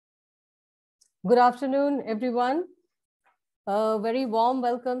Good afternoon, everyone. A very warm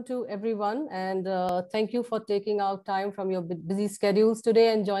welcome to everyone, and thank you for taking out time from your busy schedules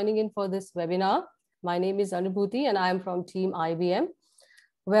today and joining in for this webinar. My name is Anubhuti, and I am from Team IBM.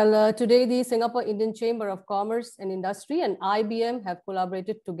 Well, today the Singapore Indian Chamber of Commerce and Industry and IBM have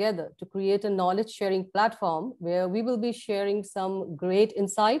collaborated together to create a knowledge sharing platform where we will be sharing some great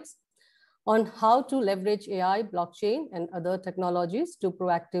insights on how to leverage AI, blockchain, and other technologies to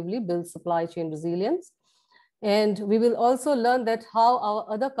proactively build supply chain resilience. And we will also learn that how our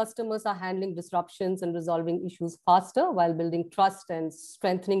other customers are handling disruptions and resolving issues faster while building trust and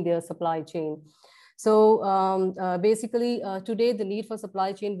strengthening their supply chain. So basically, today, the need for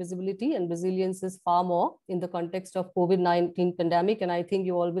supply chain visibility and resilience is far more in the context of COVID-19 pandemic, and I think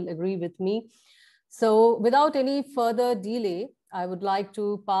you all will agree with me. So without any further delay, I would like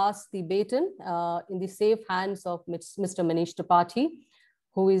to pass the baton in the safe hands of Mr. Manish Tripathi,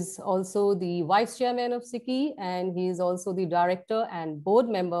 who is also the Vice Chairman of SICI, and he is also the Director and Board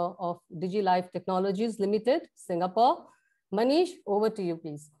Member of DigiLife Technologies Limited, Singapore. Manish, over to you,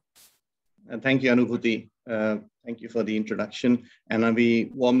 please. Thank you, Anubhuti. Thank you for the introduction. And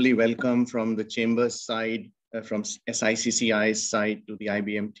we warmly welcome from the Chamber's side, from SICCI's side to the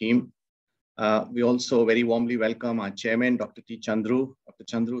IBM team. We also very warmly welcome our chairman, Dr. T. Chandru. Dr.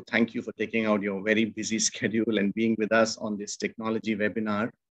 Chandru, thank you for taking out your very busy schedule and being with us on this technology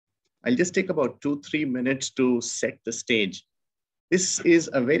webinar. I'll just take about 2-3 minutes to set the stage. This is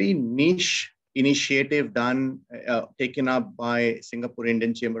a very niche initiative taken up by Singapore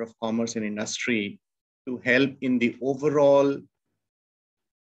Indian Chamber of Commerce and Industry to help in the overall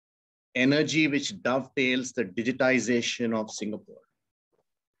energy which dovetails the digitization of Singapore.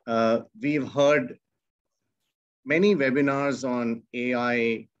 We've heard many webinars on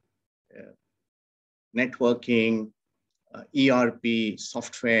AI, networking, ERP,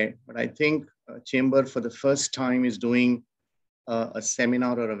 software, but I think Chamber for the first time is doing a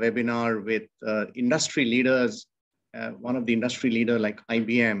seminar or a webinar with industry leaders, one of the industry leaders like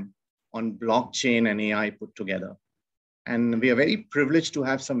IBM on blockchain and AI put together. And we are very privileged to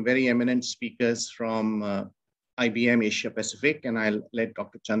have some very eminent speakers from IBM Asia Pacific, and I'll let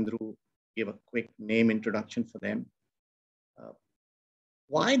Dr. Chandru give a quick name introduction for them.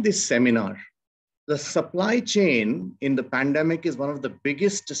 Why this seminar? The supply chain in the pandemic is one of the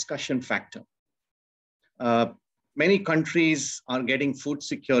biggest discussion factor. Many countries are getting food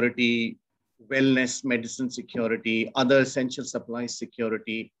security, wellness, medicine security, other essential supply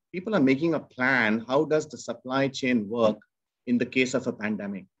security. People are making a plan. How does the supply chain work in the case of a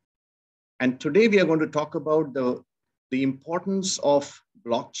pandemic? And today we are going to talk about the importance of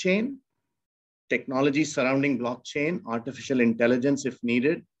blockchain, technology surrounding blockchain, artificial intelligence if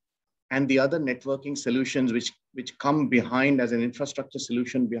needed, and the other networking solutions which come behind as an infrastructure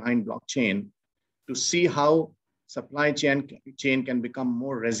solution behind blockchain to see how supply chain can become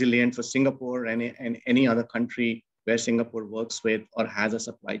more resilient for Singapore and any other country where Singapore works with or has a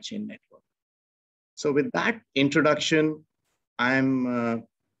supply chain network. So with that introduction, I'm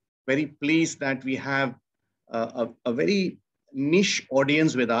very pleased that we have a very niche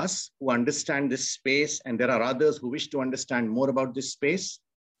audience with us who understand this space, and there are others who wish to understand more about this space.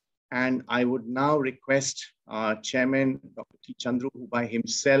 And I would now request our chairman, Dr. T. Chandru, who by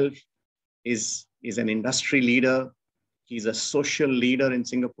himself is an industry leader. He's a social leader in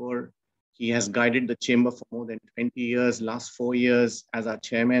Singapore. He has guided the chamber for more than 20 years, last 4 years as our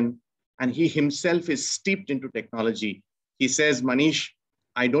chairman. And he himself is steeped into technology. He says, Manish,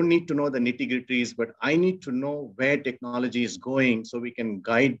 I don't need to know the nitty-gritties, but I need to know where technology is going so we can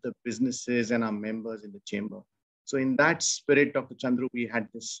guide the businesses and our members in the chamber. So in that spirit, Dr. Chandru, we had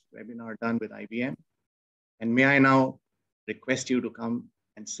this webinar done with IBM. And may I now request you to come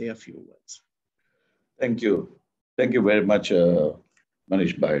and say a few words. Thank you. Thank you very much,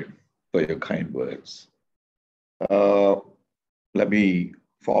 Manish Bhai, for your kind words. Let me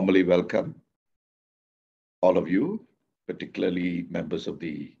formally welcome all of you, particularly members of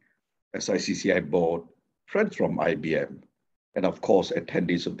the SICCI board, friends from IBM, and of course,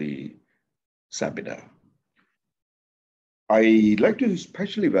 attendees of the seminar. I'd like to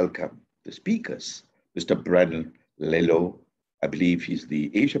especially welcome the speakers, Mr. Brennan Lelo. I believe he's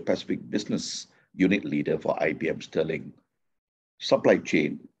the Asia Pacific Business Unit Leader for IBM Sterling Supply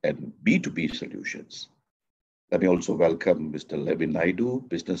Chain and B2B Solutions. Let me also welcome Mr. Levin Naidu,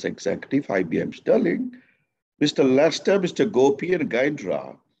 Business Executive, IBM Sterling, Mr. Lester, Mr. Gopi, and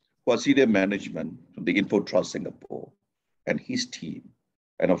Gaindra, who are senior management from the InfoTrust Singapore and his team.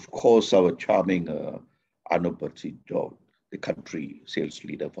 And of course, our charming Anubhuti Dog, the country sales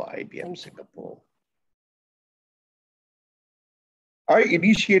leader for IBM Singapore. I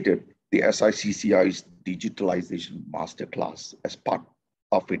initiated the SICCI's Digitalization Masterclass as part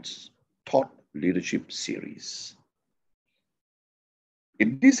of its Thought Leadership series.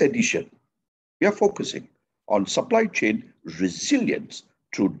 In this edition, we are focusing on supply chain resilience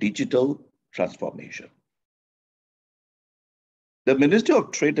through digital transformation. The Minister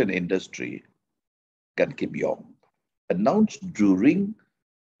of Trade and Industry, Gan Kim Yong, announced during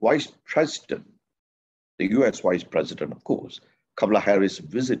Vice President, the US Vice President, of course, Kamala Harris'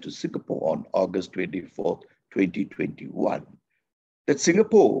 visit to Singapore on August 24, 2021, that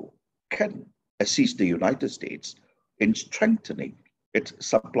Singapore can assist the United States in strengthening its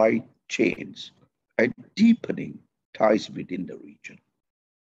supply chains and deepening ties within the region.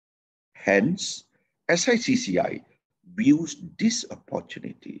 Hence, SICCI views this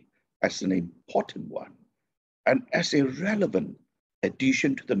opportunity as an important one and as a relevant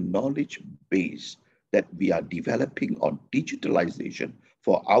addition to the knowledge base that we are developing on digitalization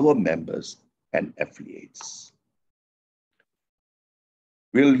for our members and affiliates.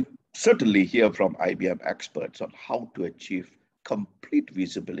 We'll certainly hear from IBM experts on how to achieve complete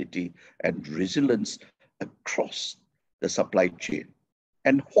visibility and resilience across the supply chain,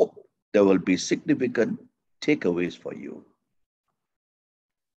 and hope there will be significant takeaways for you.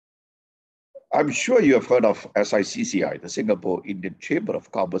 I'm sure you have heard of SICCI, the Singapore Indian Chamber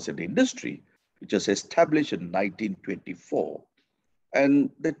of Commerce and Industry, which was established in 1924. And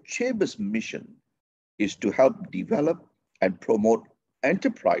the Chamber's mission is to help develop and promote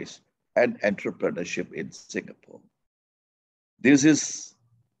enterprise and entrepreneurship in Singapore. This is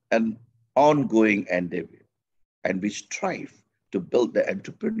an ongoing endeavor, and we strive to build the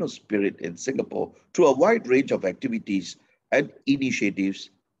entrepreneurial spirit in Singapore through a wide range of activities and initiatives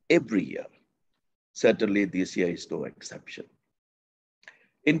every year. Certainly, this year is no exception.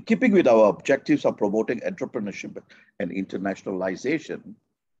 In keeping with our objectives of promoting entrepreneurship and internationalization,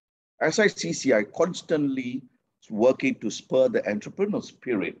 SICCI constantly is working to spur the entrepreneurial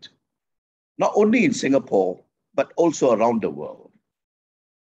spirit, not only in Singapore, but also around the world.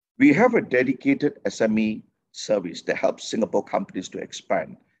 We have a dedicated SME service that helps Singapore companies to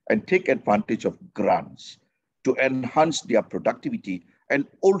expand and take advantage of grants to enhance their productivity and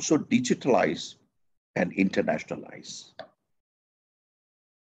also digitalize and internationalize.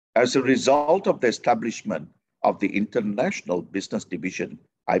 As a result of the establishment of the International Business Division,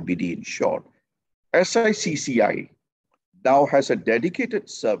 IBD in short, SICCI now has a dedicated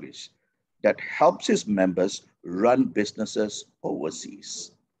service that helps its members run businesses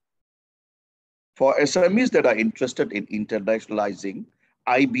overseas. For SMEs that are interested in internationalizing,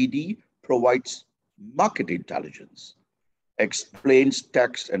 IBD provides market intelligence, explains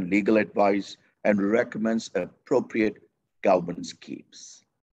tax and legal advice, and recommends appropriate government schemes.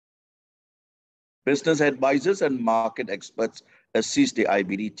 Business advisors and market experts assist the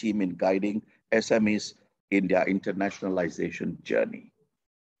IBD team in guiding SMEs in their internationalization journey.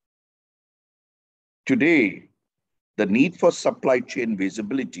 Today, the need for supply chain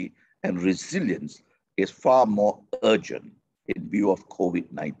visibility and resilience is far more urgent in view of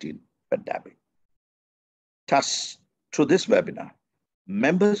COVID-19 pandemic. Thus, through this webinar,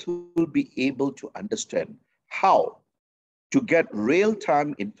 members will be able to understand how to get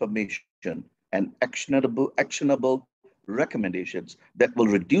real-time information and actionable recommendations that will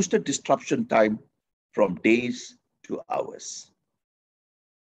reduce the disruption time from days to hours.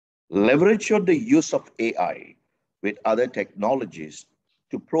 Leverage on the use of AI with other technologies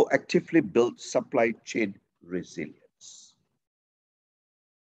to proactively build supply chain resilience.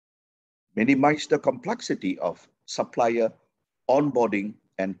 Minimize the complexity of supplier onboarding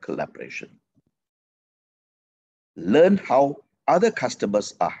and collaboration. Learn how other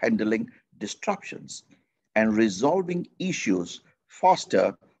customers are handling disruptions and resolving issues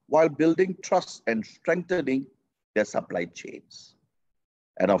faster while building trust and strengthening their supply chains.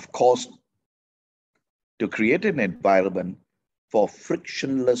 And of course, to create an environment for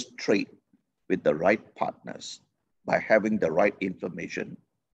frictionless trade with the right partners by having the right information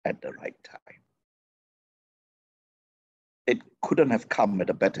at the right time. It couldn't have come at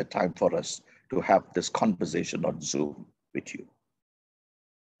a better time for us to have this conversation on Zoom with you.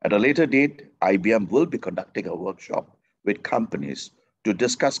 At a later date, IBM will be conducting a workshop with companies to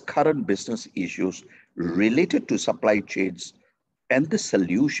discuss current business issues related to supply chains and the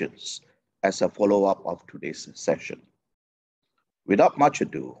solutions as a follow-up of today's session. Without much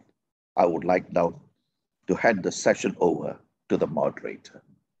ado, I would like now to hand the session over to the moderator.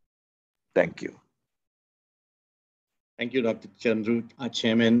 Thank you. Thank you, Dr. Chandru, our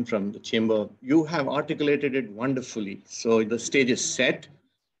chairman from the Chamber. You have articulated it wonderfully. So the stage is set.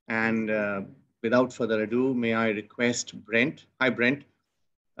 And without further ado, may I request Brent. Hi, Brent.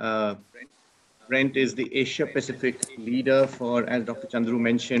 Brent is the Asia Pacific leader for, as Dr. Chandru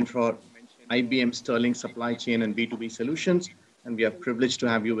mentioned, for IBM Sterling supply chain and B2B solutions. And we are privileged to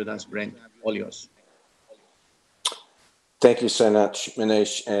have you with us, Brent. All yours. Thank you so much,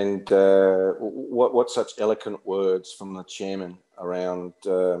 Manish. And what such eloquent words from the chairman around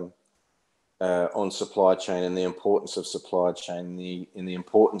on supply chain and the importance of supply chain, and the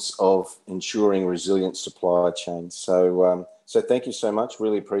importance of ensuring resilient supply chains. So thank you so much.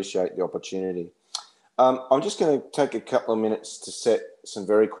 Really appreciate the opportunity. I'm just going to take a couple of minutes to set some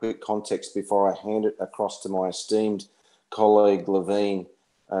very quick context before I hand it across to my esteemed colleague Levine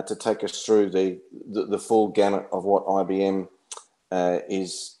to take us through the full gamut of what IBM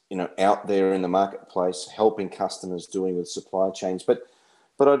is out there in the marketplace, helping customers doing with supply chains. But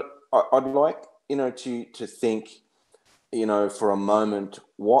I'd like to think for a moment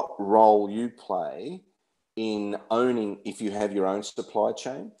what role you play in owning, if you have your own supply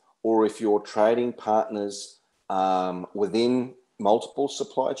chain, or if you're trading partners within multiple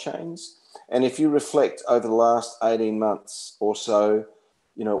supply chains. And if you reflect over the last 18 months or so,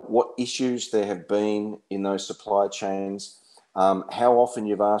 what issues there have been in those supply chains, how often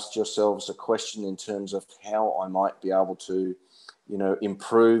you've asked yourselves a question in terms of how I might be able to,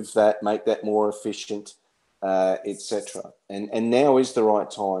 improve that, make that more efficient, etc. And now is the right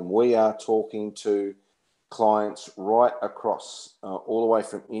time. We are talking to clients right across, all the way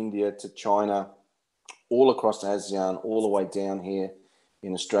from India to China, all across ASEAN, all the way down here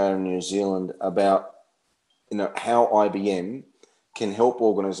in Australia and New Zealand, about how IBM can help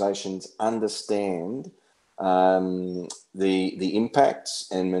organisations understand the impacts.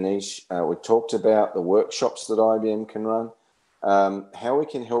 And Manish, we talked about the workshops that IBM can run, how we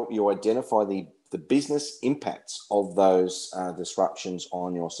can help you identify the business impacts of those disruptions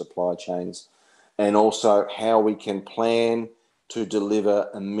on your supply chains, and also how we can plan to deliver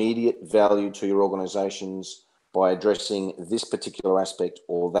immediate value to your organisations by addressing this particular aspect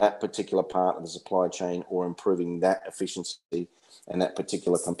or that particular part of the supply chain, or improving that efficiency and that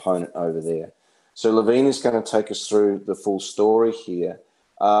particular component over there. So Levine is going to take us through the full story here.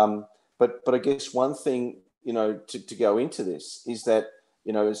 But I guess one thing, to go into this is that,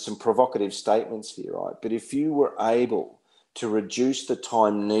 there's some provocative statements here, right? But if you were able to reduce the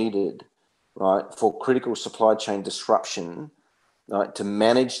time needed, right, for critical supply chain disruption, right, to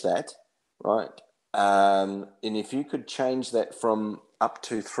manage that, right, and if you could change that from up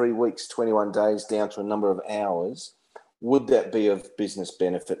to 3 weeks, 21 days, down to a number of hours, would that be of business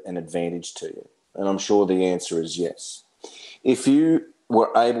benefit and advantage to you? And I'm sure the answer is yes. If you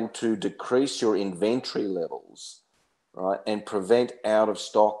were able to decrease your inventory levels, right, and prevent out of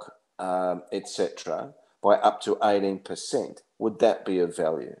stock, etc., by up to 18%, would that be of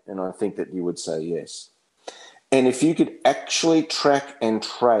value? And I think that you would say yes. And if you could actually track and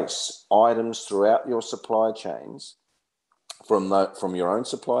trace items throughout your supply chains, from your own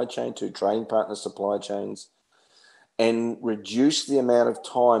supply chain to trading partner supply chains, and reduce the amount of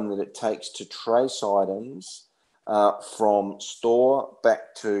time that it takes to trace items from store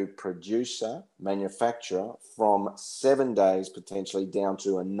back to producer, manufacturer, from 7 days potentially down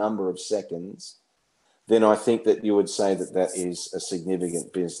to a number of seconds, then I think that you would say that that is a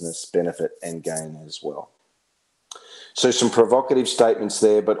significant business benefit and gain as well. So some provocative statements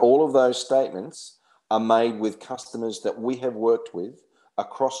there, but all of those statements are made with customers that we have worked with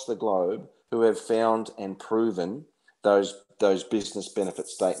across the globe who have found and proven those business benefit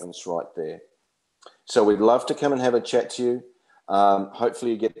statements right there. So we'd love to come and have a chat to you.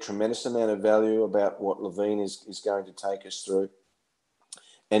 Hopefully you get a tremendous amount of value about what Levine is going to take us through.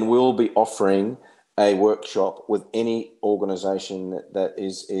 And we'll be offering a workshop with any organisation that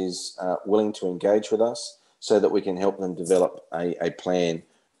is willing to engage with us, so that we can help them develop a plan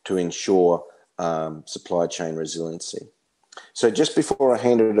to ensure supply chain resiliency. So just before I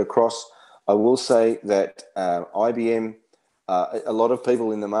hand it across, I will say that IBM, a lot of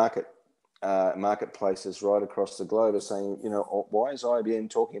people in the marketplaces right across the globe are saying, why is IBM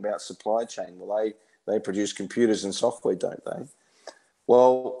talking about supply chain? Well, they produce computers and software, don't they?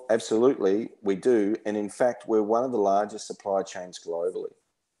 Well, absolutely, we do. And in fact, we're one of the largest supply chains globally,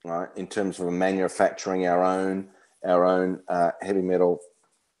 right, in terms of manufacturing our own heavy metal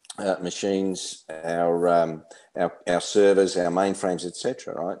machines, our servers, our mainframes,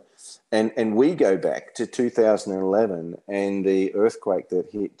 etc. Right, and we go back to 2011 and the earthquake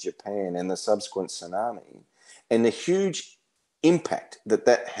that hit Japan and the subsequent tsunami, and the huge impact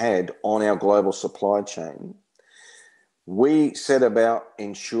that had on our global supply chain. We set about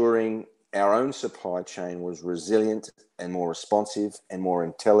ensuring our own supply chain was resilient and more responsive and more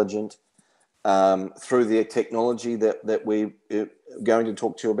intelligent, through the technology that we're going to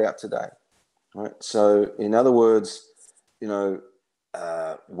talk to you about today. Right? So in other words, you know,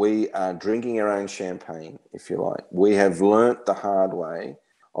 we are drinking our own champagne, if you like. We have learnt the hard way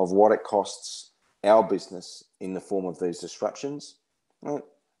of what it costs our business in the form of these disruptions, right?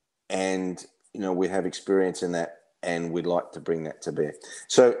 And, you know, we have experience in that, and we'd like to bring that to bear.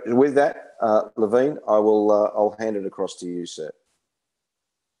 So with that, Levine, I'll hand it across to you, sir.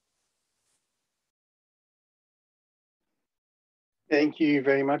 Thank you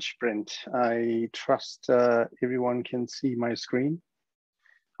very much, Brent. I trust everyone can see my screen.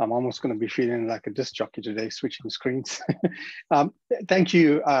 I'm almost going to be feeling like a disc jockey today, switching screens. Thank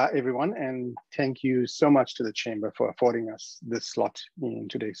you, everyone, and thank you so much to the Chamber for affording us this slot in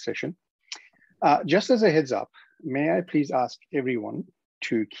today's session. Just as a heads up, may I please ask everyone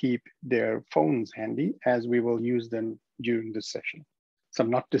to keep their phones handy, as we will use them during this session. So I'm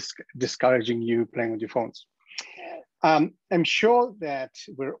not discouraging you playing with your phones. I'm sure that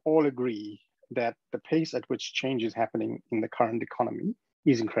we'll all agree that the pace at which change is happening in the current economy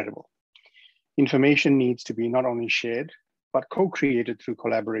is incredible. Information needs to be not only shared, but co-created through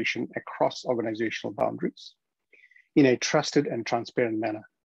collaboration across organizational boundaries in a trusted and transparent manner.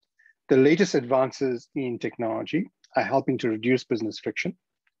 The latest advances in technology are helping to reduce business friction,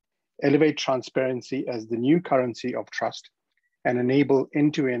 elevate transparency as the new currency of trust, and enable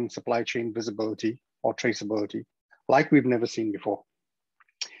end-to-end supply chain visibility or traceability like we've never seen before.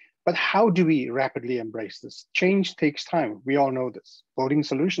 But how do we rapidly embrace this? Change takes time. We all know this. Building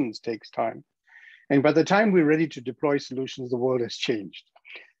solutions takes time. And by the time we're ready to deploy solutions, the world has changed.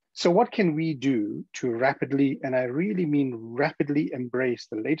 So what can we do to rapidly, and I really mean rapidly, embrace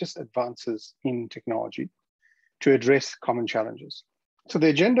the latest advances in technology to address common challenges? So the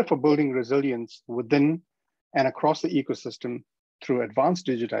agenda for building resilience within and across the ecosystem through advanced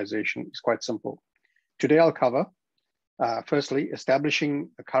digitization is quite simple. Today I'll cover firstly, establishing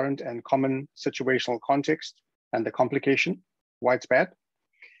the current and common situational context and the complication, why it's bad.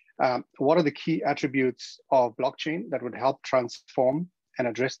 What are the key attributes of blockchain that would help transform and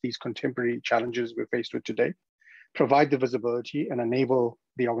address these contemporary challenges we're faced with today, provide the visibility and enable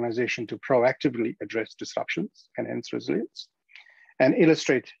the organization to proactively address disruptions and hence resilience, and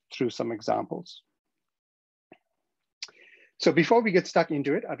illustrate through some examples. So before we get stuck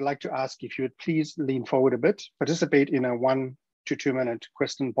into it, I'd like to ask if you would please lean forward a bit, participate in a 1 to 2 minute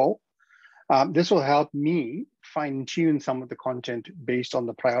question poll. This will help me fine tune some of the content based on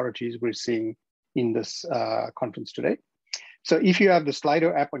the priorities we're seeing in this conference today. So if you have the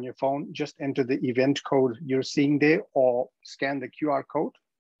Slido app on your phone, just enter the event code you're seeing there or scan the QR code.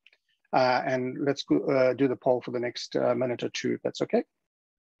 And let's go, do the poll for the next minute or two, if that's okay.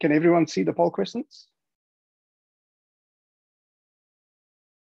 Can everyone see the poll questions?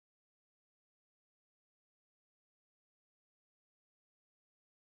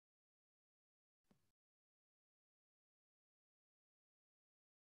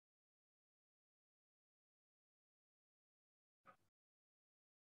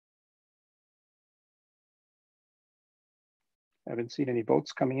 I haven't seen any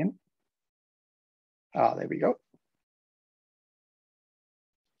votes coming in. Ah, there we go.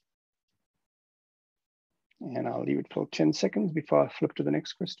 And I'll leave it for 10 seconds before I flip to the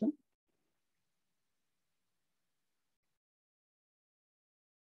next question.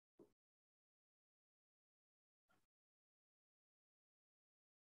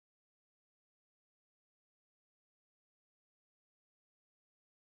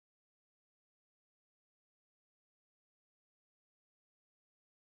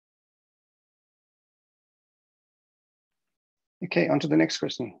 Okay, on to the next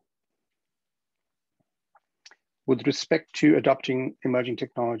question. With respect to adopting emerging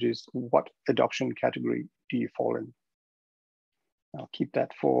technologies, what adoption category do you fall in? I'll keep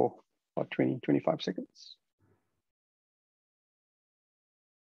that for about 20, 25 seconds.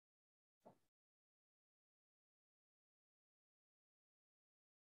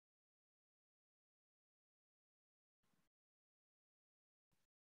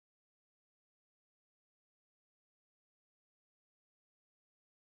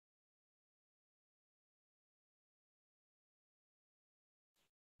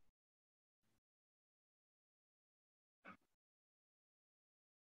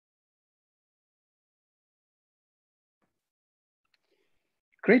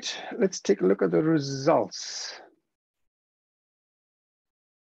 Great, let's take a look at the results.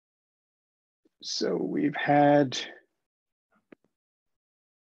 So we've had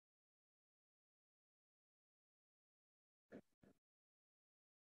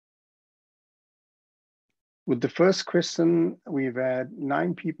With the first question, we've had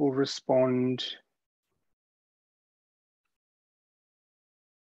 9 people respond.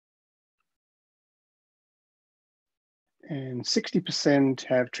 And 60%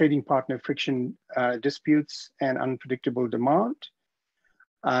 have trading partner friction disputes and unpredictable demand.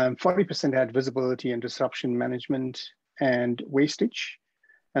 40% had visibility and disruption management and wastage,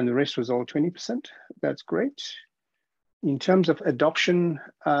 and the rest was all 20%. That's great. In terms of adopting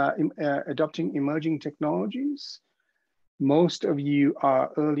emerging technologies, most of you are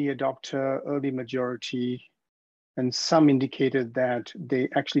early adopter, early majority, and some indicated that they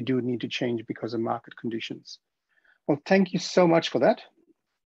actually do need to change because of market conditions. Well, thank you so much for that.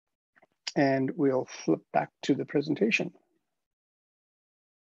 And we'll flip back to the presentation.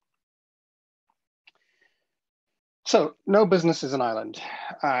 So no business is an island.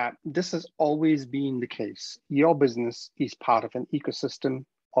 This has always been the case. Your business is part of an ecosystem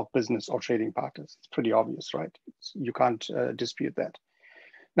of business or trading partners. It's pretty obvious, right? You can't dispute that.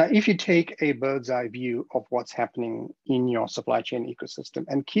 Now, if you take a bird's eye view of what's happening in your supply chain ecosystem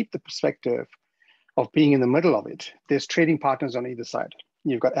and keep the perspective of being in the middle of it, there's trading partners on either side.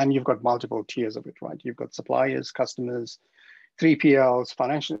 You've got multiple tiers of it, right? You've got suppliers, customers, 3PLs,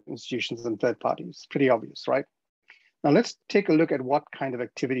 financial institutions, and third parties. Pretty obvious, right? Now let's take a look at what kind of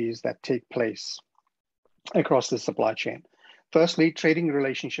activities that take place across the supply chain. Firstly, trading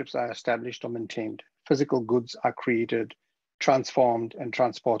relationships are established or maintained. Physical goods are created, transformed, and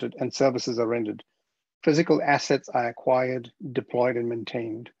transported, and services are rendered. Physical assets are acquired, deployed, and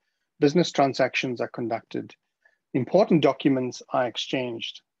maintained. Business transactions are conducted. Important documents are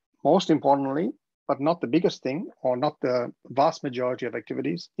exchanged. Most importantly, but not the biggest thing, or not the vast majority of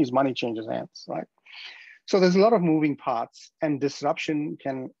activities, is money changes hands, right? So there's a lot of moving parts, and disruption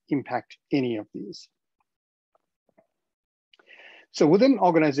can impact any of these. So within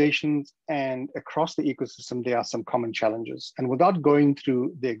organizations and across the ecosystem, there are some common challenges. And without going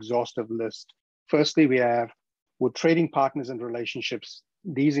through the exhaustive list, firstly, we have with trading partners and relationships,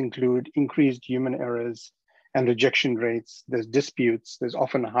 these include increased human errors and rejection rates. There's disputes, there's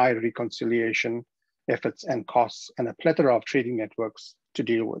often high reconciliation efforts and costs, and a plethora of trading networks to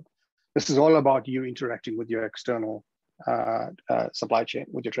deal with. This is all about you interacting with your external supply chain,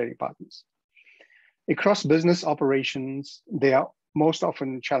 with your trading partners. Across business operations, there are most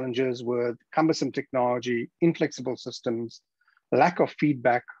often challenges with cumbersome technology, inflexible systems, lack of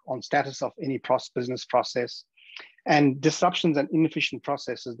feedback on status of any business process, and disruptions and inefficient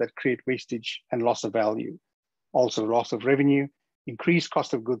processes that create wastage and loss of value. Also loss of revenue, increased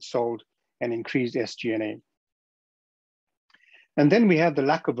cost of goods sold, and increased SG&A. And then we have the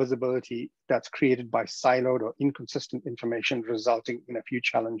lack of visibility that's created by siloed or inconsistent information, resulting in a few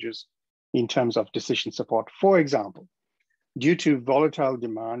challenges in terms of decision support. For example, due to volatile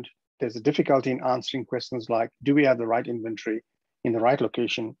demand, there's a difficulty in answering questions like, do we have the right inventory in the right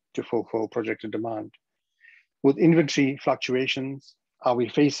location to fulfill projected demand? With inventory fluctuations, are we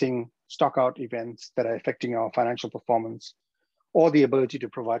facing stock out events that are affecting our financial performance or the ability to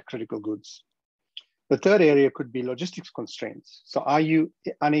provide critical goods? The third area could be logistics constraints. So are you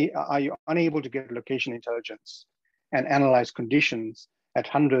unable to get location intelligence and analyze conditions at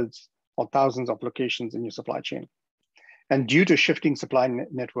hundreds or thousands of locations in your supply chain? And due to shifting supply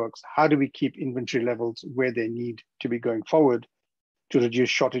networks, how do we keep inventory levels where they need to be going forward to reduce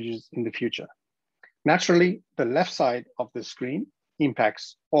shortages in the future? Naturally, the left side of the screen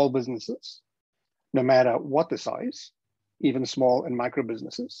impacts all businesses, no matter what the size, even small and micro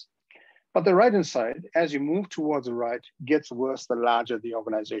businesses. But the right-hand side, as you move towards the right, gets worse the larger the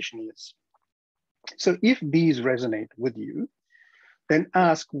organization is. So if these resonate with you, then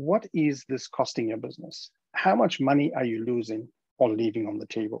ask, what is this costing your business? How much money are you losing or leaving on the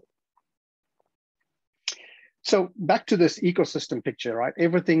table? So back to this ecosystem picture, right?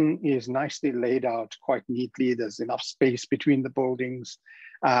 Everything is nicely laid out quite neatly. There's enough space between the buildings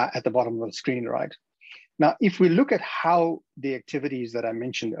at the bottom of the screen, right? Now, if we look at how the activities that I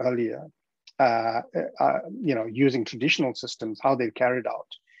mentioned earlier, using traditional systems, how they're carried out,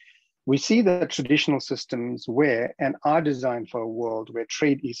 we see that traditional systems were and are designed for a world where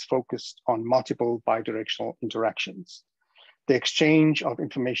trade is focused on multiple bidirectional interactions. The exchange of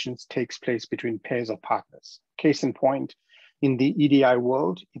information takes place between pairs of partners. Case in point, in the EDI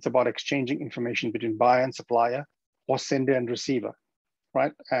world, it's about exchanging information between buyer and supplier or sender and receiver,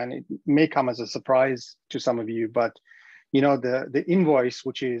 right? And it may come as a surprise to some of you, but the invoice,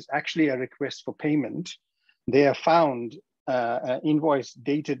 which is actually a request for payment, they have found an invoice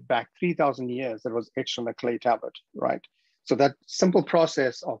dated back 3,000 years that was etched on a clay tablet, right? So that simple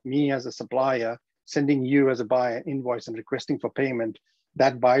process of me as a supplier sending you as a buyer invoice and requesting for payment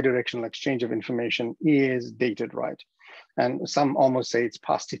that bidirectional exchange of information is dated, right? And some almost say it's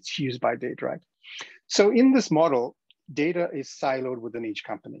past its use by date, right? So in this model, data is siloed within each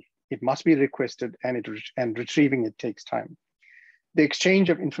company. It must be requested, and retrieving it takes time. The exchange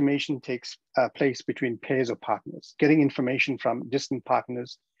of information takes place between pairs of partners. Getting information from distant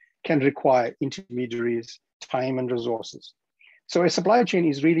partners can require intermediaries, time, and resources. So a supply chain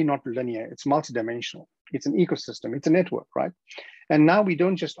is really not linear, it's multidimensional. It's an ecosystem, it's a network, right? And now we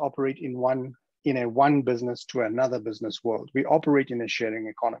don't just operate in a one business to another business world. We operate in a sharing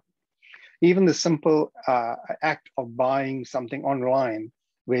economy. Even the simple act of buying something online,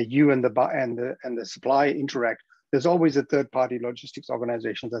 where you and the supplier interact, there's always a third-party logistics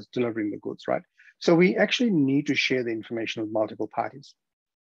organization that's delivering the goods, right? So we actually need to share the information with multiple parties.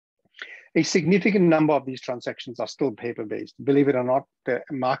 A significant number of these transactions are still paper-based. Believe it or not, the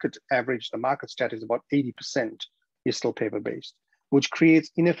market average, the market stat is about 80% is still paper-based, which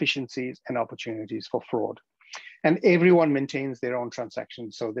creates inefficiencies and opportunities for fraud. And everyone maintains their own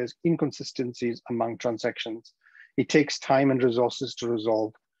transactions. So there's inconsistencies among transactions. It takes time and resources to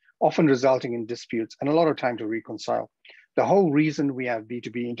resolve, often resulting in disputes and a lot of time to reconcile. The whole reason we have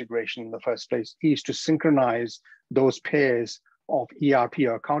B2B integration in the first place is to synchronize those pairs of ERP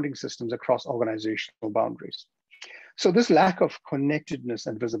or accounting systems across organizational boundaries. So this lack of connectedness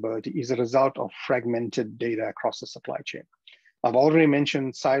and visibility is a result of fragmented data across the supply chain. I've already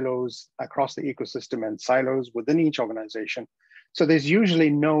mentioned silos across the ecosystem and silos within each organization. So there's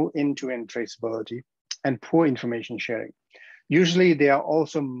usually no end-to-end traceability and poor information sharing. Usually there are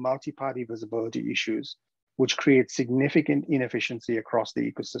also multi-party visibility issues, which create significant inefficiency across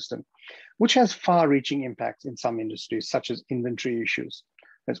the ecosystem, which has far-reaching impacts in some industries, such as inventory issues.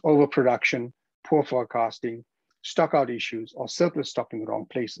 There's overproduction, poor forecasting, stockout issues, or surplus stock in the wrong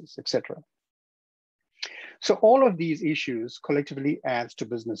places, etc. So all of these issues collectively adds to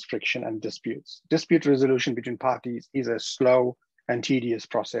business friction and disputes. Dispute resolution between parties is a slow and tedious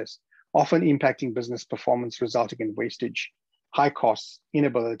process, often impacting business performance, resulting in wastage, high costs,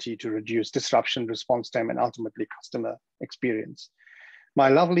 inability to reduce disruption, response time, and ultimately customer experience. My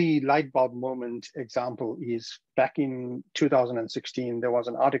lovely light bulb moment example is back in 2016, there was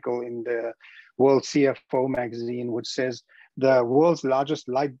an article in the World CFO magazine, which says the world's largest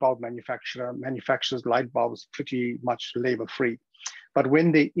light bulb manufacturer manufactures light bulbs pretty much labor-free. But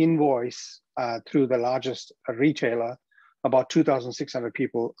when they invoice through the largest retailer, about 2,600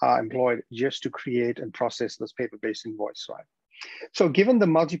 people are employed just to create and process this paper-based invoice, right? So given the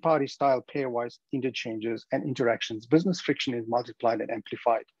multi-party style pairwise interchanges and interactions, business friction is multiplied and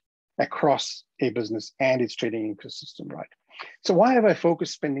amplified across a business and its trading ecosystem, right? So why have I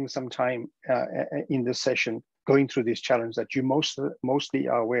focused spending some time in this session going through this challenge that you mostly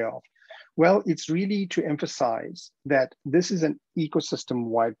are aware of? Well, it's really to emphasize that this is an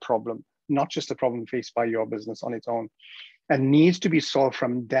ecosystem-wide problem, not just a problem faced by your business on its own, and needs to be solved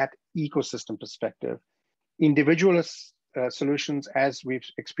from that ecosystem perspective. Individualist solutions, as we've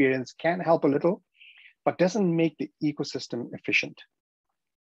experienced, can help a little, but doesn't make the ecosystem efficient.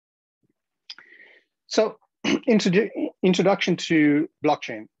 So introduction to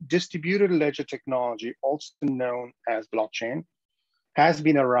blockchain. Distributed ledger technology, also known as blockchain, has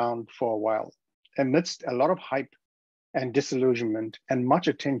been around for a while. Amidst a lot of hype and disillusionment and much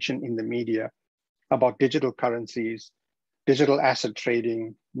attention in the media about digital currencies, digital asset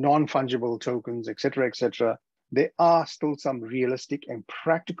trading, non-fungible tokens, et cetera, there are still some realistic and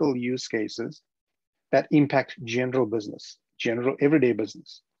practical use cases that impact general business, general everyday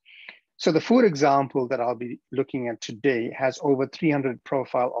business. So the food example that I'll be looking at today has over 300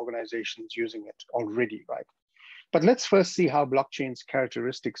 profile organizations using it already, right? But let's first see how blockchain's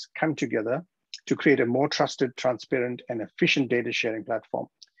characteristics come together to create a more trusted, transparent, and efficient data sharing platform,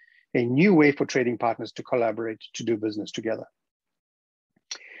 a new way for trading partners to collaborate to do business together.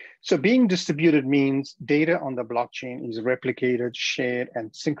 So being distributed means data on the blockchain is replicated, shared, and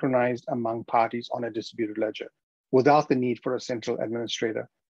synchronized among parties on a distributed ledger without the need for a central administrator.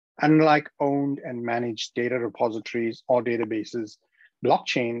 Unlike owned and managed data repositories or databases,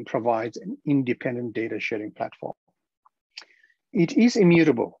 blockchain provides an independent data sharing platform. It is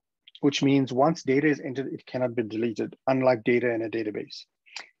immutable, which means once data is entered, it cannot be deleted, unlike data in a database.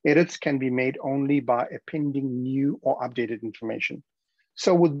 Edits can be made only by appending new or updated information.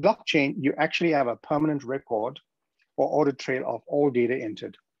 So with blockchain, you actually have a permanent record or audit trail of all data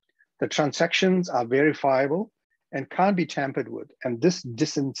entered. The transactions are verifiable and can't be tampered with, and this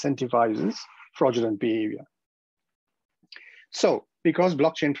disincentivizes fraudulent behavior. So because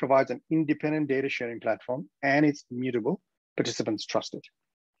blockchain provides an independent data sharing platform and it's immutable, participants trust it.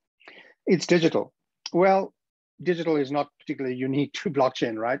 It's digital. Well, digital is not particularly unique to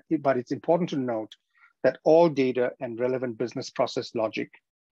blockchain, right? But it's important to note that all data and relevant business process logic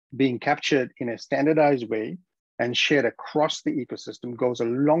being captured in a standardized way and shared across the ecosystem goes a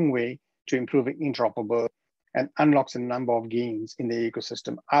long way to improving interoperability and unlocks a number of gains in the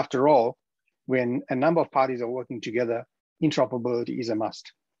ecosystem. After all, when a number of parties are working together, interoperability is a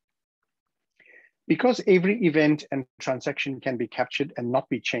must. Because every event and transaction can be captured and not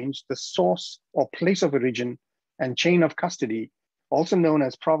be changed, the source or place of origin and chain of custody, also known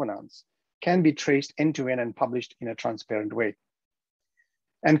as provenance, can be traced end-to-end and published in a transparent way.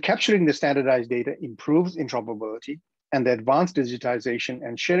 And capturing the standardized data improves interoperability, and the advanced digitization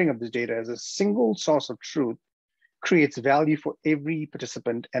and sharing of this data as a single source of truth creates value for every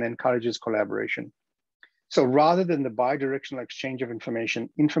participant and encourages collaboration. So rather than the bidirectional exchange of information,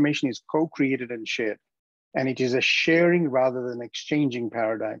 information is co-created and shared, and it is a sharing rather than exchanging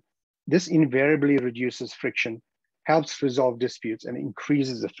paradigm. This invariably reduces friction, helps resolve disputes, and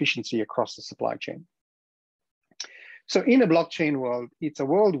increases efficiency across the supply chain. So in a blockchain world, it's a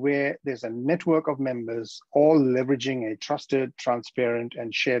world where there's a network of members all leveraging a trusted, transparent,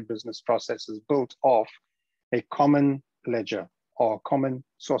 and shared business processes built off a common ledger or common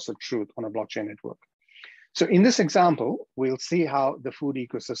source of truth on a blockchain network. So in this example, we'll see how the food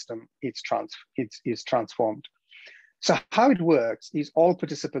ecosystem is transformed. So how it works is all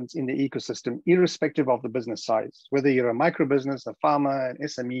participants in the ecosystem, irrespective of the business size, whether you're a micro business, a farmer, an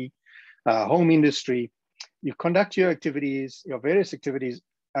SME, home industry, you conduct your activities, your various activities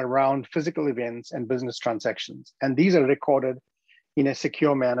around physical events and business transactions. And these are recorded in a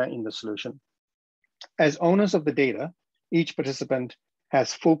secure manner in the solution. As owners of the data, each participant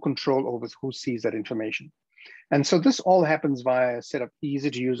has full control over who sees that information. And so this all happens via a set of easy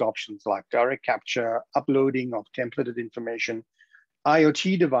to use options like direct capture, uploading of templated information,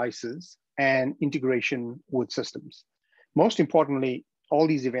 IoT devices, and integration with systems. Most importantly, all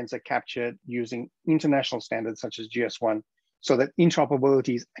these events are captured using international standards such as GS1, so that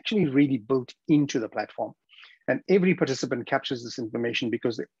interoperability is actually really built into the platform. And every participant captures this information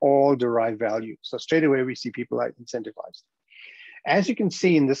because they all derive value. So straight away, we see people are incentivized. As you can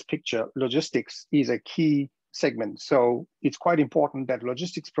see in this picture, logistics is a key segment. So it's quite important that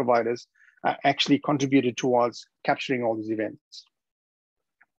logistics providers are actually contributed towards capturing all these events.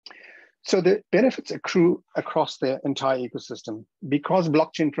 So the benefits accrue across the entire ecosystem. Because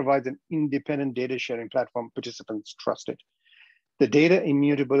blockchain provides an independent data sharing platform, participants trust it. The data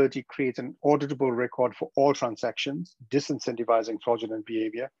immutability creates an auditable record for all transactions, disincentivizing fraudulent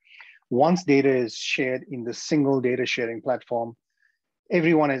behavior. Once data is shared in the single data sharing platform,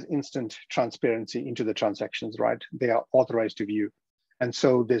 everyone has instant transparency into the transactions, right? They are authorized to view. And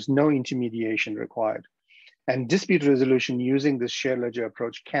so there's no intermediation required. And dispute resolution using this shared ledger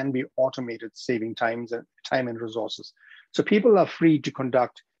approach can be automated, saving time and resources. So people are free to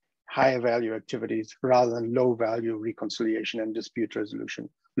conduct higher value activities rather than low value reconciliation and dispute resolution,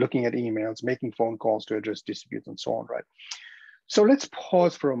 looking at emails, making phone calls to address disputes and so on, right? So let's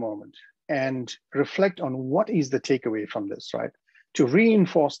pause for a moment and reflect on what is the takeaway from this, right? To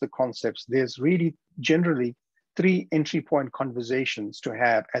reinforce the concepts, there's really generally 3 entry point conversations to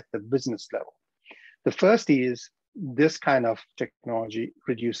have at the business level. The first is this kind of technology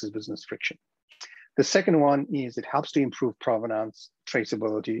reduces business friction. The second one is it helps to improve provenance,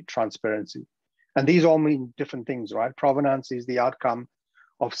 traceability, transparency. And these all mean different things, right? Provenance is the outcome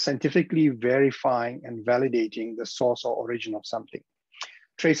of scientifically verifying and validating the source or origin of something.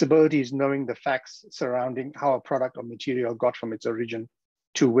 Traceability is knowing the facts surrounding how a product or material got from its origin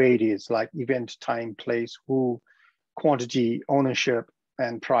to where it is, like event, time, place, who, quantity, ownership,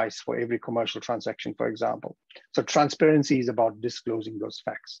 and price for every commercial transaction, for example. So transparency is about disclosing those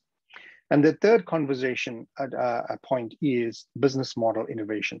facts. And the third conversation point is business model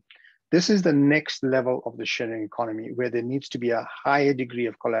innovation. This is the next level of the sharing economy, where there needs to be a higher degree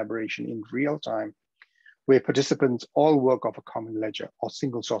of collaboration in real time, where participants all work off a common ledger or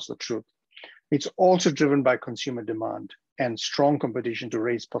single source of truth. It's also driven by consumer demand and strong competition to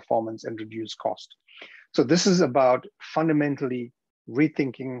raise performance and reduce cost. So this is about fundamentally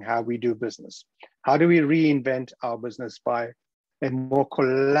rethinking how we do business. How do we reinvent our business by a more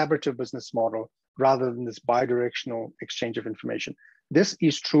collaborative business model rather than this bidirectional exchange of information? This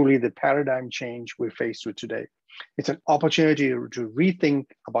is truly the paradigm change we're faced with today. It's an opportunity to rethink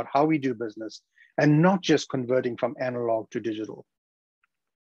about how we do business and not just converting from analog to digital.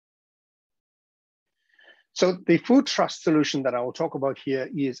 So the food trust solution that I will talk about here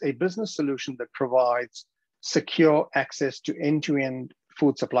is a business solution that provides secure access to end-to-end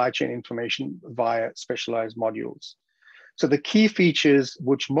food supply chain information via specialized modules. So the key features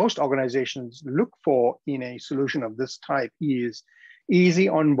which most organizations look for in a solution of this type is easy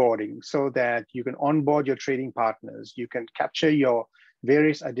onboarding, so that you can onboard your trading partners, you can capture your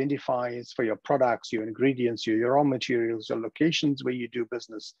various identifiers for your products, your ingredients, your raw materials, your locations where you do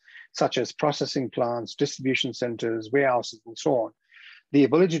business, such as processing plants, distribution centers, warehouses, and so on. The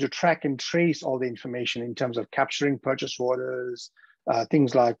ability to track and trace all the information in terms of capturing purchase orders,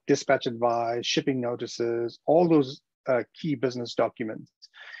 things like dispatch advice, shipping notices, all those key business documents,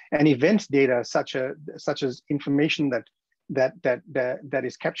 and event data such as information that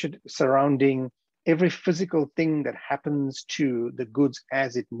is captured surrounding every physical thing that happens to the goods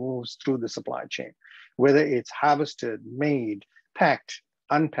as it moves through the supply chain, whether it's harvested, made, packed,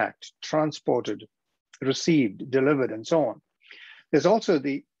 unpacked, transported, received, delivered, and so on. There's also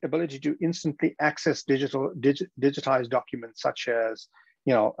the ability to instantly access digitized documents such as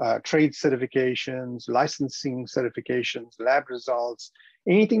trade certifications, licensing certifications, lab results,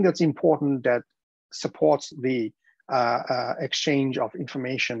 anything that's important that supports the exchange of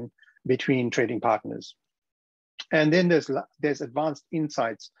information between trading partners. And then there's advanced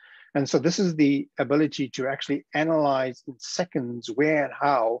insights. And so this is the ability to actually analyze in seconds where and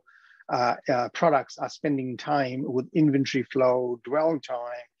how products are spending time with inventory flow, dwell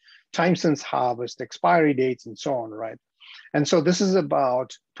time since harvest, expiry dates, and so on, right? And so this is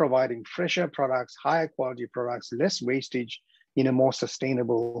about providing fresher products, higher quality products, less wastage in a more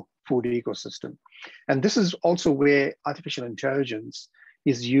sustainable food ecosystem. And this is also where artificial intelligence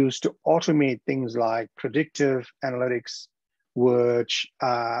is used to automate things like predictive analytics, which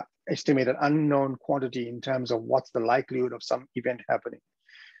estimate an unknown quantity in terms of what's the likelihood of some event happening.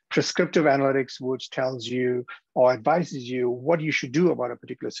 Prescriptive analytics, which tells you or advises you what you should do about a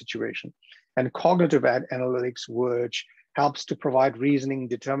particular situation. And cognitive analytics, which helps to provide reasoning,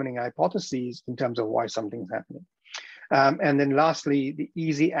 determining hypotheses in terms of why something's happening. And then lastly, the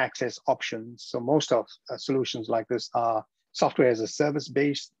easy access options. So most of solutions like this are software as a service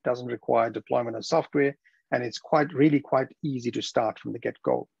based, doesn't require deployment of software, and it's really quite easy to start from the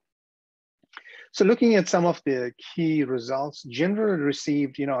get-go. So looking at some of the key results, generally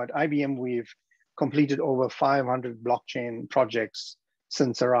received, at IBM, we've completed over 500 blockchain projects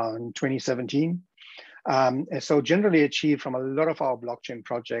since around 2017. So generally achieved from a lot of our blockchain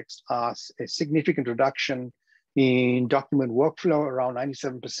projects are a significant reduction in document workflow, around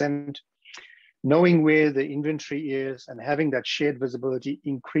 97%. Knowing where the inventory is and having that shared visibility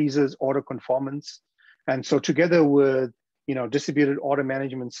increases order conformance. And so together with distributed order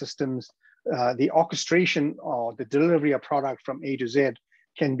management systems, the orchestration or the delivery of product from A to Z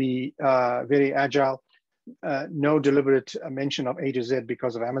can be very agile. No deliberate mention of A to Z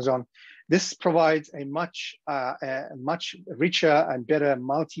because of Amazon. This provides a much richer and better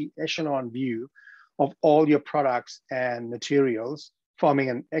multi-echelon view of all your products and materials, forming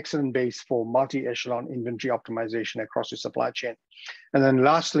an excellent base for multi-echelon inventory optimization across your supply chain. And then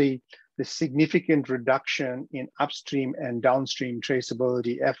lastly, the significant reduction in upstream and downstream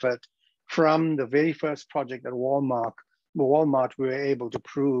traceability effort from the very first project at Walmart, we were able to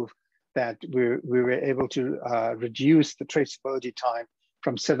prove that we were able to reduce the traceability time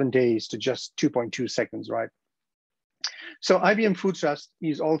from 7 days to just 2.2 seconds, right? So IBM Food Trust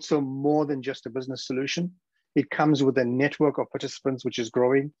is also more than just a business solution. It comes with a network of participants, which is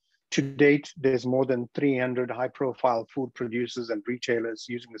growing. To date, there's more than 300 high-profile food producers and retailers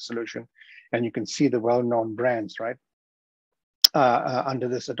using the solution. And you can see the well-known brands, right, under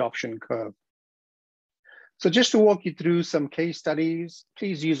this adoption curve. So just to walk you through some case studies,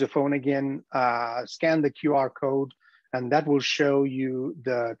 please use your phone again, scan the QR code, and that will show you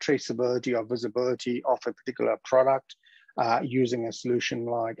the traceability or visibility of a particular product using a solution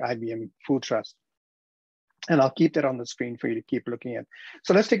like IBM Food Trust. And I'll keep that on the screen for you to keep looking at.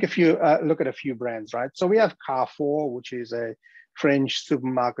 So let's take a look at a few brands, right? So we have Carrefour, which is a French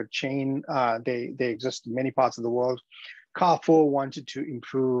supermarket chain. They exist in many parts of the world. Carrefour wanted to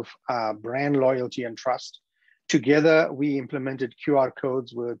improve brand loyalty and trust. Together, we implemented QR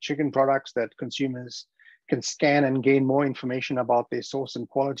codes with chicken products that consumers can scan and gain more information about their source and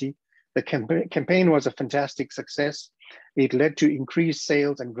quality. The campaign was a fantastic success. It led to increased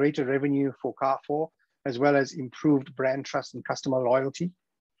sales and greater revenue for Carrefour, as well as improved brand trust and customer loyalty.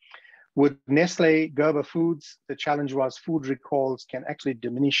 With Nestle Gerber Foods, the challenge was food recalls can actually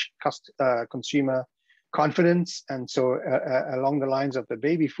diminish consumer confidence. And so along the lines of the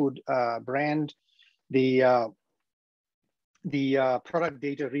baby food brand, the product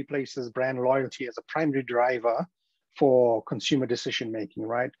data replaces brand loyalty as a primary driver for consumer decision-making,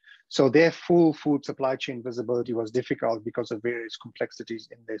 right? So their full food supply chain visibility was difficult because of various complexities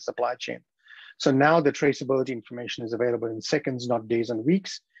in their supply chain. So now the traceability information is available in seconds, not days and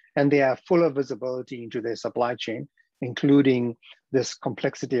weeks, and they have fuller visibility into their supply chain, including this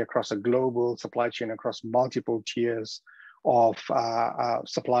complexity across a global supply chain, across multiple tiers of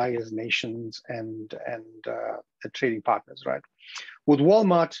suppliers, nations, and trading partners, right? With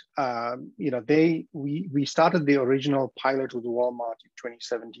Walmart, we started the original pilot with Walmart in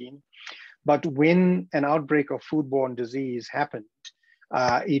 2017, but when an outbreak of foodborne disease happened,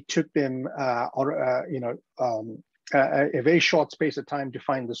 it took them a very short space of time to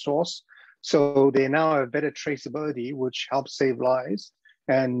find the source. So they now have better traceability, which helps save lives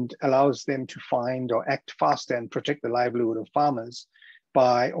and allows them to find or act faster and protect the livelihood of farmers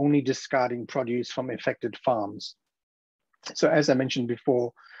by only discarding produce from affected farms. So as I mentioned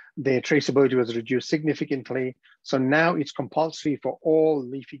before, their traceability was reduced significantly. So now it's compulsory for all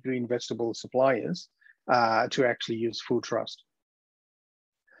leafy green vegetable suppliers to actually use Food Trust.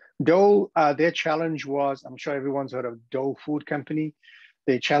 Dole, their challenge was, I'm sure everyone's heard of Dole Food Company.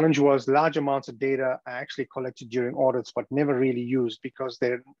 The challenge was large amounts of data are actually collected during audits, but never really used because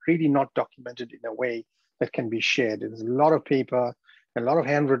they're really not documented in a way that can be shared. There's a lot of paper, a lot of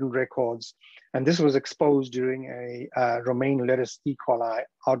handwritten records, and this was exposed during a romaine lettuce E. coli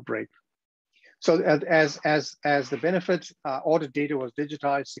outbreak. So as the benefit, audit data was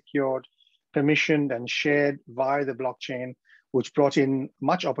digitized, secured, permissioned, and shared via the blockchain, which brought in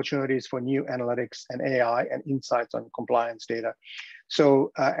much opportunities for new analytics and AI and insights on compliance data.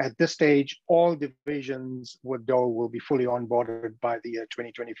 So at this stage, all divisions with Dole will be fully onboarded by the year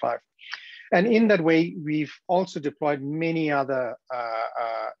 2025. And in that way, we've also deployed many other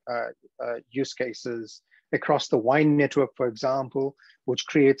use cases across the wine network, for example, which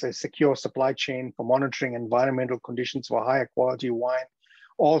creates a secure supply chain for monitoring environmental conditions for higher quality wine,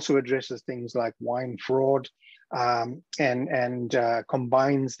 also addresses things like wine fraud, and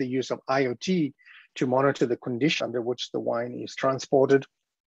combines the use of IoT to monitor the condition under which the wine is transported.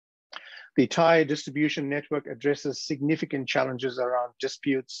 The tire distribution network addresses significant challenges around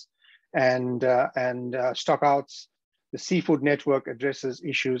disputes and stockouts. The seafood network addresses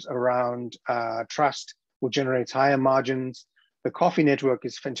issues around trust, which generates higher margins. The coffee network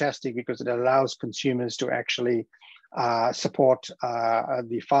is fantastic because it allows consumers to actually support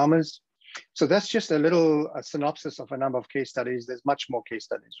the farmers. So that's just a little synopsis of a number of case studies. There's much more case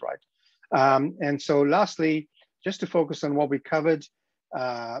studies, right? And so lastly, just to focus on what we covered,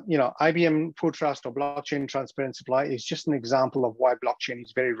 IBM Food Trust or blockchain transparent supply is just an example of why blockchain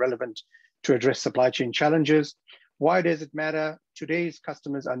is very relevant to address supply chain challenges. Why does it matter? Today's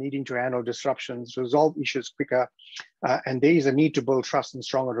customers are needing to handle disruptions, resolve issues quicker, and there is a need to build trust and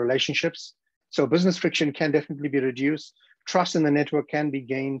stronger relationships. So business friction can definitely be reduced. Trust in the network can be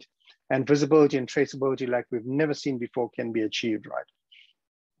gained, and visibility and traceability like we've never seen before can be achieved, right?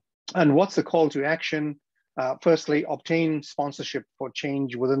 And what's the call to action? Firstly, obtain sponsorship for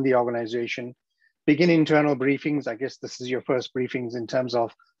change within the organization. Begin internal briefings. I guess this is your first briefings in terms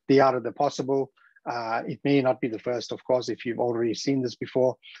of the art of the possible. It may not be the first, of course, if you've already seen this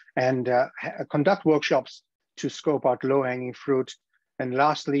before. And conduct workshops to scope out low-hanging fruit. And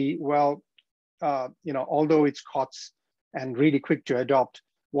lastly, well, although it's COTS and really quick to adopt,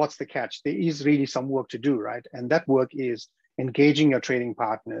 what's the catch? There is really some work to do, right? And that work is engaging your trading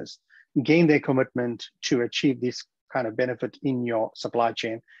partners, gain their commitment to achieve this kind of benefit in your supply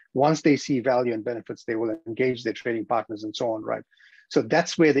chain. Once they see value and benefits, they will engage their trading partners and so on, right? So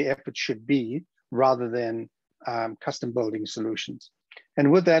that's where the effort should be rather than custom building solutions.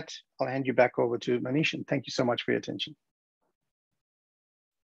 And with that, I'll hand you back over to Manish, and thank you so much for your attention.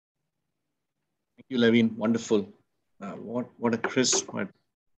 Thank you, Levine. Wonderful. What a crisp,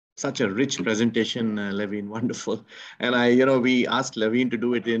 such a rich presentation, Levine. Wonderful. And we asked Levine to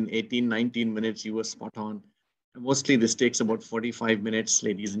do it in 18, 19 minutes. You were spot on. Mostly this takes about 45 minutes,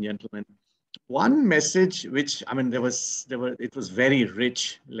 ladies and gentlemen. One message which, it was very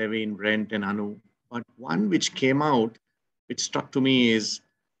rich, Levine, Brent, and Anu. But one which came out, which struck to me is,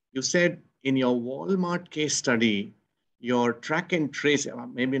 you said in your Walmart case study, your track and trace,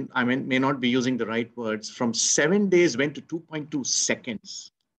 maybe I may not be using the right words, from 7 days went to 2.2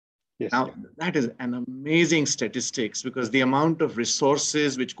 seconds. Yes. Now, that is an amazing statistics because the amount of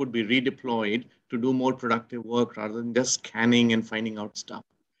resources which could be redeployed to do more productive work rather than just scanning and finding out stuff.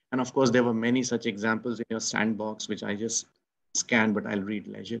 And of course, there were many such examples in your sandbox, which I just scanned, but I'll read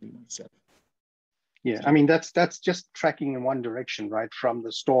leisurely myself. Yeah, that's just tracking in one direction, right? From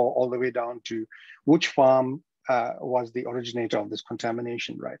the store all the way down to which farm was the originator of this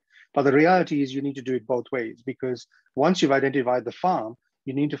contamination, right? But the reality is you need to do it both ways because once you've identified the farm,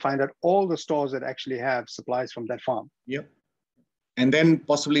 you need to find out all the stores that actually have supplies from that farm. Yep. and then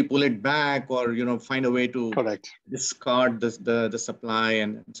possibly pull it back, or find a way to Correct. discard the supply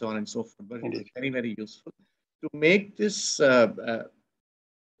and so on and so forth. But Indeed. it's very, very useful to make this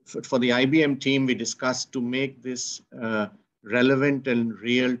for the IBM team. We discussed to make this relevant and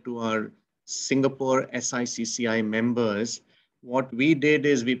real to our Singapore SICCI members. What we did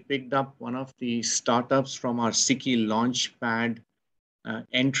is we picked up one of the startups from our SICCI Launchpad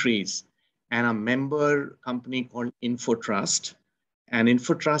entries, and a member company called InfoTrust. And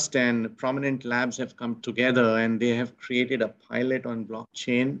InfoTrust and Prominent Labs have come together, and they have created a pilot on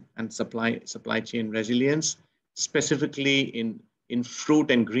blockchain and supply chain resilience, specifically in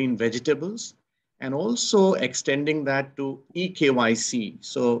fruit and green vegetables, and also extending that to eKYC.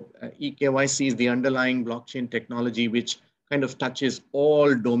 So eKYC is the underlying blockchain technology, which kind of touches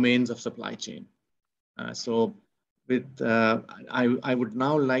all domains of supply chain. I would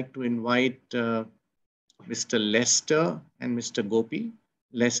now like to invite Mr. Lester and Mr. Gopi.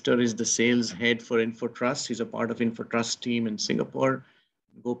 Lester is the sales head for InfoTrust. He's a part of InfoTrust team in Singapore.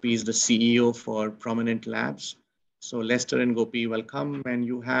 Gopi is the CEO for Prominent Labs. So Lester and Gopi, welcome. And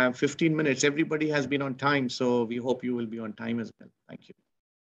you have 15 minutes. Everybody has been on time, so we hope you will be on time as well. Thank you.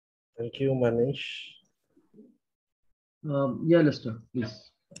 Thank you, Manish. Yeah, Lester,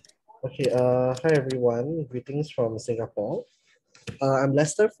 please. Okay, hi everyone. Greetings from Singapore. I'm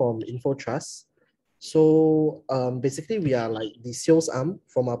Lester from InfoTrust. So basically we are like the sales arm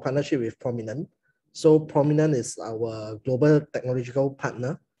from our partnership with Prominent. So Prominent is our global technological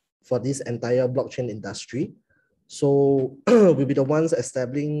partner for this entire blockchain industry. So we'll be the ones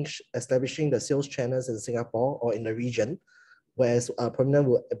establishing the sales channels in Singapore or in the region, whereas Prominent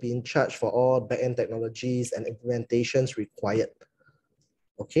will be in charge for all backend technologies and implementations required.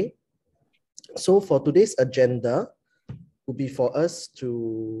 Okay, so for today's agenda will be for us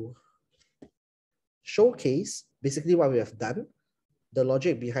to showcase basically what we have done, the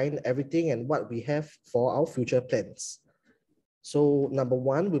logic behind everything, and what we have for our future plans. So number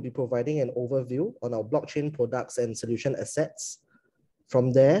one, we'll be providing an overview on our blockchain products and solution assets.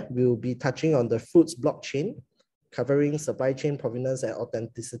 From there, we'll be touching on the fruits blockchain, covering supply chain provenance and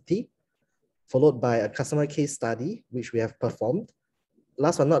authenticity, followed by a customer case study, which we have performed.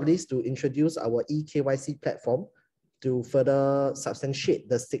 Last but not least, to introduce our eKYC platform to further substantiate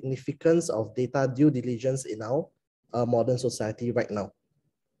the significance of data due diligence in our modern society right now.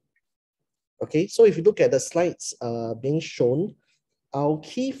 Okay, so if you look at the slides being shown, our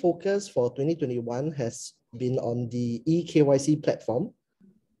key focus for 2021 has been on the eKYC platform,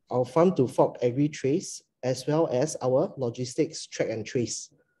 our farm to fork agri-trace, as well as our logistics track and trace.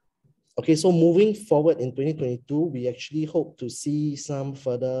 Okay, so moving forward in 2022, we actually hope to see some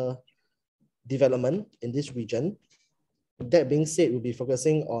further development in this region. That being said, we'll be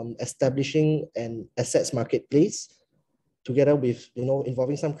focusing on establishing an assets marketplace together with,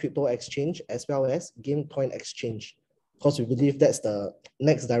 involving some crypto exchange as well as game coin exchange, because we believe that's the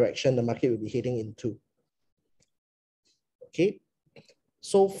next direction the market will be heading into. Okay,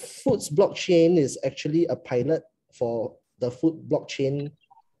 so Foods blockchain is actually a pilot for the food blockchain.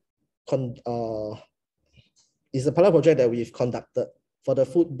 Is a pilot project that we've conducted for the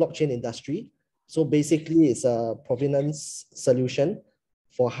food blockchain industry. So basically, it's a provenance solution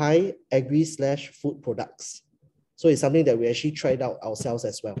for high agri/food products. So it's something that we actually tried out ourselves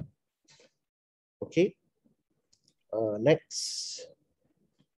as well. Okay. Next.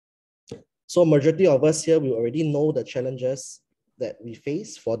 So majority of us here, we already know the challenges that we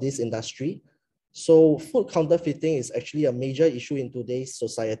face for this industry. So food counterfeiting is actually a major issue in today's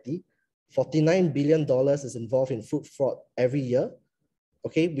society. $49 billion is involved in food fraud every year.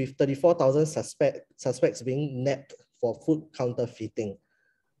 Okay, with 34,000 suspects being nabbed for food counterfeiting.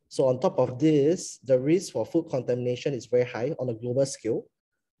 So on top of this, the risk for food contamination is very high on a global scale,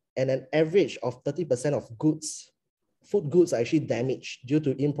 and an average of 30% of food goods are actually damaged due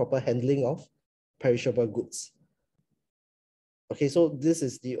to improper handling of perishable goods. Okay, so this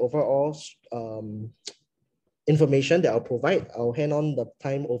is the overall information that I'll provide. I'll hand on the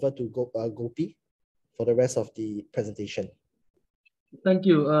time over to Gopi for the rest of the presentation. Thank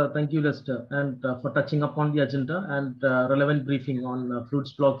you, Lester, and for touching upon the agenda and relevant briefing on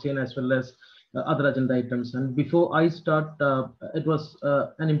fruits blockchain as well as other agenda items. And before I start, it was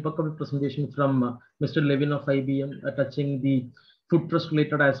an impeccable presentation from Mr. Levin of IBM touching the food trust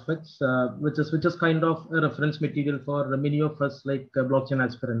related aspects, which is kind of a reference material for many of us like blockchain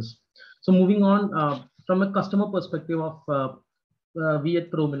aspirants. So moving on from a customer perspective of we at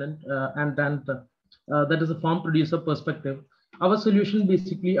Prominent and that is a farm producer perspective. Our solution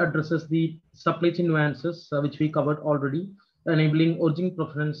basically addresses the supply chain nuances, which we covered already, enabling origin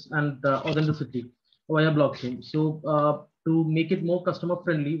preference and authenticity via blockchain. So to make it more customer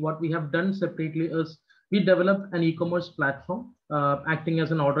friendly, what we have done separately is we developed an e-commerce platform acting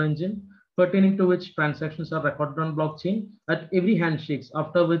as an order engine, pertaining to which transactions are recorded on blockchain at every handshakes,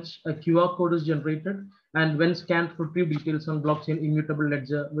 after which a QR code is generated, and when scanned, retrieve details on blockchain immutable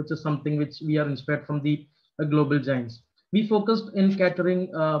ledger, which is something which we are inspired from the global giants. We focused in catering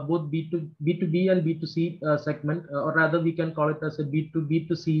both B2B and B2C segment, or rather we can call it as a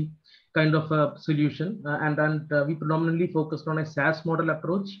B2B2C kind of a solution. And we predominantly focused on a SaaS model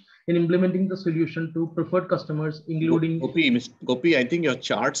approach in implementing the solution to preferred customers, including— Gopi, I think your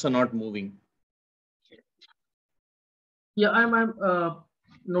charts are not moving. Yeah, I'm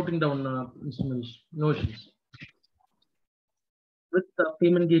noting down, Mr. Manish. No issues. With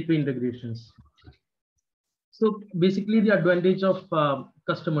payment gateway integrations. So basically the advantage of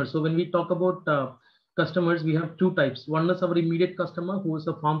customers. So when we talk about customers, we have two types. One is our immediate customer, who is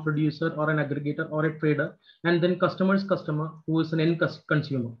a farm producer or an aggregator or a trader, and then customer, who is an end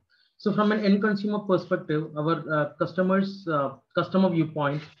consumer. So from an end consumer perspective, our customer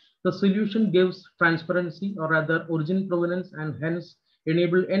viewpoint, the solution gives transparency, or rather origin provenance, and hence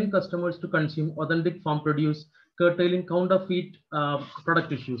enable end customers to consume authentic farm produce, curtailing counterfeit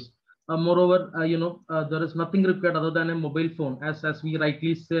product issues. Moreover, there is nothing required other than a mobile phone, as we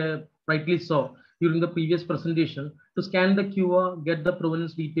rightly saw during the previous presentation, to scan the QR, get the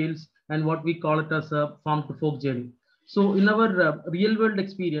provenance details, and what we call it as a farm to fork journey. So in our real world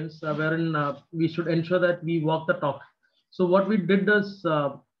experience, wherein we should ensure that we walk the talk. So what we did is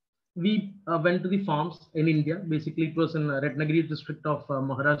we went to the farms in India. Basically, it was in Ratnagiri district of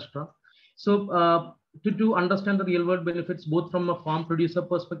Maharashtra. So to understand the real world benefits, both from a farm producer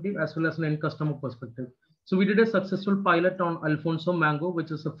perspective as well as an end customer perspective. So we did a successful pilot on Alfonso mango,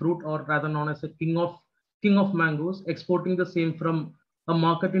 which is a fruit, or rather known as a king of mangoes, exporting the same from a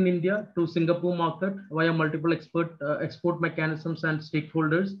market in India to Singapore market via multiple export mechanisms and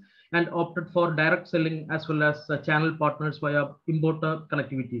stakeholders, and opted for direct selling as well as channel partners via importer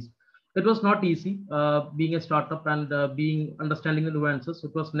connectivities. It was not easy, being a startup and being understanding the nuances.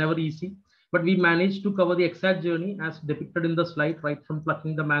 It was never easy, but we managed to cover the exact journey as depicted in the slide, right from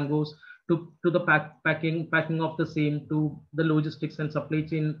plucking the mangoes to the packing of the same, to the logistics and supply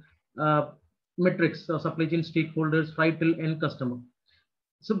chain metrics, or supply chain stakeholders, right till end customer.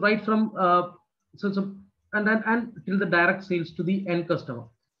 So right from and till the direct sales to the end customer.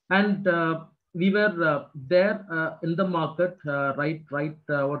 And we were there in the market, on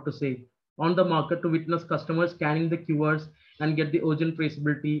the market, to witness customers scanning the QRs and get the origin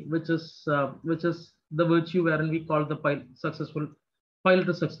traceability, which is the virtue wherein we call the pilot successful.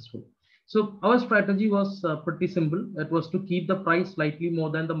 So our strategy was pretty simple. It was to keep the price slightly more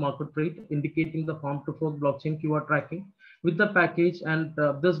than the market rate, indicating the farm to fork blockchain QR tracking with the package, and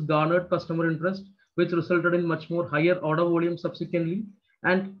this garnered customer interest, which resulted in much more higher order volume subsequently.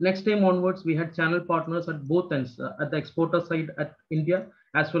 And next time onwards, we had channel partners at both ends, at the exporter side at India,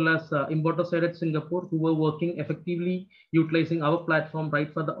 as well as importer side at Singapore, who were working effectively, utilizing our platform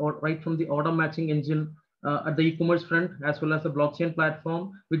right from the order matching engine at the e-commerce front, as well as the blockchain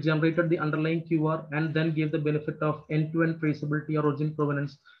platform, which generated the underlying QR and then gave the benefit of end-to-end traceability or origin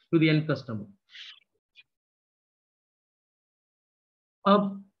provenance to the end customer.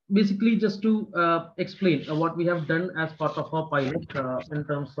 Basically, just to explain what we have done as part of our pilot in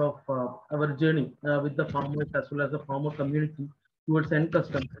terms of our journey with the farmers as well as the farmer community towards end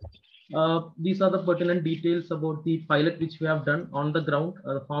customers. These are the pertinent details about the pilot which we have done on the ground.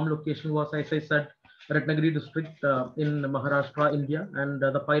 The farm location was, as I said, Ratnagiri district in Maharashtra, India, and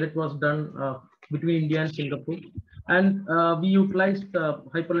the pilot was done between India and Singapore. And we utilized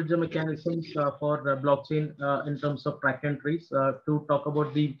hyperledger mechanisms for blockchain in terms of track and trace to talk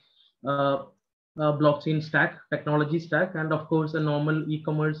about the blockchain stack, technology stack, and of course a normal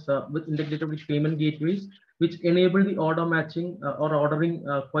e-commerce with integrated with payment gateways, which enable the order matching or ordering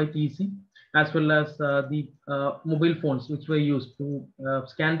quite easy, as well as the mobile phones which were used to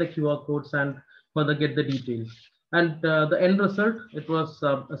scan the QR codes and further get the details. And the end result, it was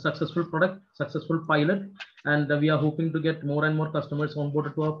a successful product, successful pilot, and we are hoping to get more and more customers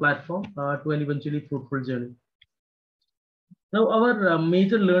onboarded to our platform to an eventually fruitful journey. Now, our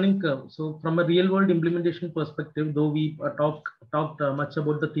major learning curve. So from a real world implementation perspective, though we talked much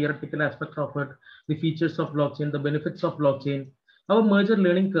about the theoretical aspects of it, the features of blockchain, the benefits of blockchain, our major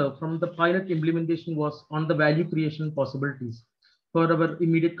learning curve from the pilot implementation was on the value creation possibilities for our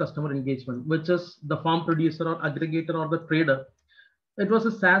immediate customer engagement, which is the farm producer or aggregator or the trader. It was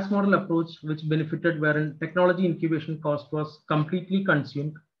a SaaS model approach which benefited, wherein technology incubation cost was completely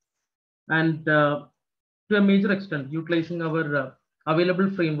consumed, and to a major extent utilizing our available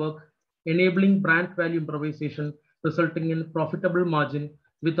framework, enabling brand value improvisation resulting in profitable margin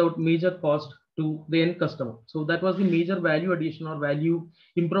without major cost to the end customer. So that was the major value addition or value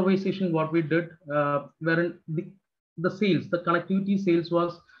improvisation what we did, wherein the sales, the connectivity sales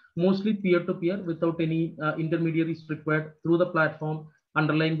was mostly peer-to-peer without any intermediaries required through the platform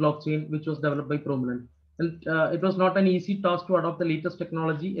underlying blockchain, which was developed by Prominent. And it was not an easy task to adopt the latest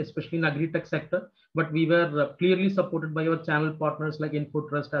technology, especially in agri-tech sector, but we were clearly supported by our channel partners like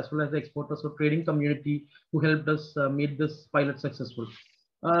InfoTrust as well as the exporters or trading community who helped us make this pilot successful.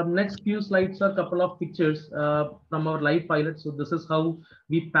 Next few slides are a couple of pictures from our live pilot. So this is how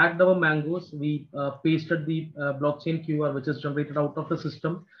we packed our mangoes. We pasted the blockchain QR, which is generated out of the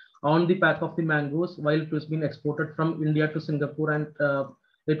system, on the pack of the mangoes while it was being exported from India to Singapore, and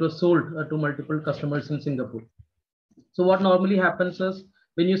it was sold to multiple customers in Singapore. So what normally happens is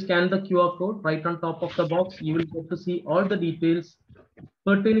when you scan the QR code right on top of the box, you will get to see all the details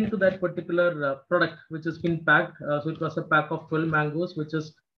pertaining to that particular product which has been packed. So it was a pack of 12 mangoes which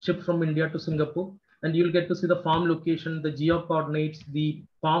is shipped from India to Singapore, and you'll get to see the farm location, the geo coordinates, the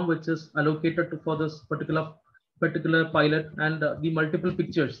farm which is allocated for this particular pilot, and the multiple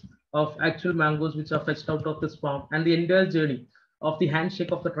pictures of actual mangoes which are fetched out of this farm, and the entire journey of the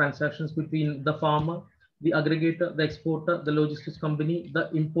handshake of the transactions between the farmer, the aggregator, the exporter, the logistics company, the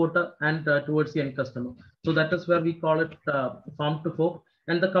importer, and towards the end customer. So that is where we call it farm to fork.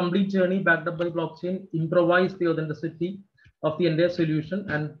 And the complete journey backed up by blockchain improvise the authenticity of the entire solution,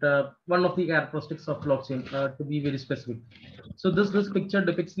 and one of the characteristics of blockchain, to be very specific. So this picture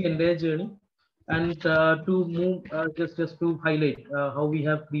depicts the entire journey. And to move, just to highlight how we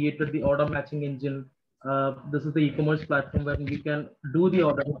have created the order matching engine. This is the e-commerce platform where we can do the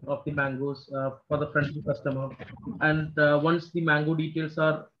order of the mangoes for the friendly customer. And once the mango details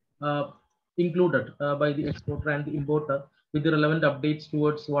are included by the exporter and the importer with the relevant updates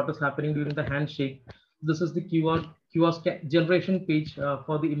towards what is happening during the handshake, this is the QR generation page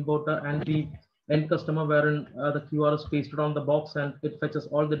for the importer and the end customer, wherein the QR is pasted on the box and it fetches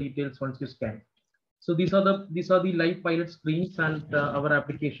all the details once you scan. So these are the live pilot screens and our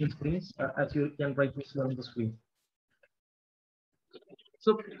application screens, as you can rightly see on the screen.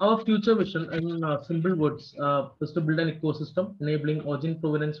 So our future vision in simple words is to build an ecosystem enabling origin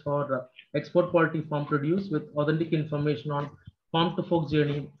provenance for export quality farm produce with authentic information on farm to fork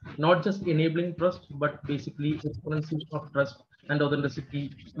journey, not just enabling trust, but basically exponentiation of trust and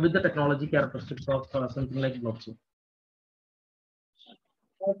authenticity with the technology characteristics of something like blockchain.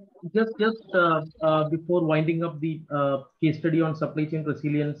 Just before winding up the case study on supply chain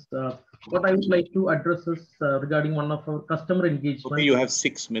resilience, what I would like to address is regarding one of our customer engagement. Okay, you have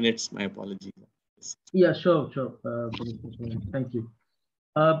 6 minutes. My apologies. Yeah, sure. Thank you.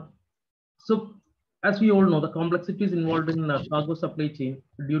 So, as we all know, the complexities involved in cargo supply chain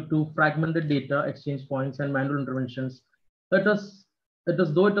due to fragmented data exchange points and manual interventions. Though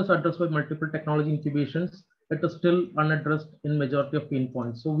it is addressed by multiple technology incubations, it is still unaddressed in majority of pain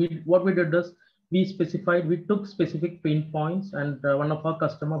points. So what we did is we took specific pain points, and one of our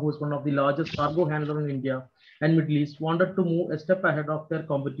customer, who is one of the largest cargo handler in India and Middle East, wanted to move a step ahead of their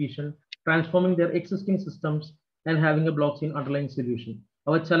competition, transforming their existing systems and having a blockchain underlying solution.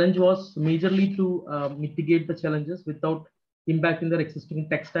 Our challenge was majorly to mitigate the challenges without impacting their existing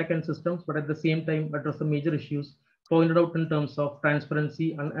tech stack and systems, but at the same time address the major issues pointed out in terms of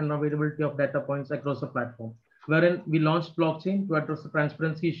transparency and availability of data points across the platform, wherein we launched blockchain to address the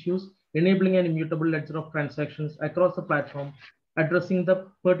transparency issues, enabling an immutable ledger of transactions across the platform, addressing the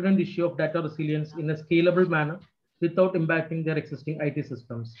pertinent issue of data resilience in a scalable manner without impacting their existing IT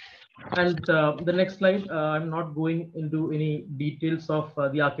systems. And the next slide, I'm not going into any details of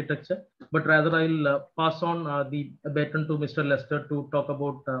the architecture, but rather I'll pass on the baton to Mr. Lester to talk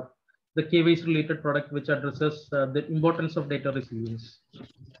about the KYC related product, which addresses the importance of data resilience.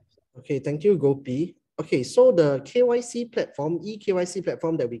 Okay, thank you, Gopi. Okay, so the KYC platform, eKYC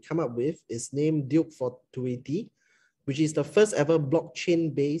platform that we come up with is named Duke for 280, which is the first ever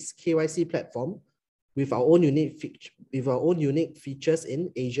blockchain-based KYC platform with our own unique features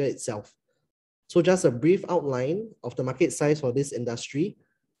in Asia itself. So just a brief outline of the market size for this industry.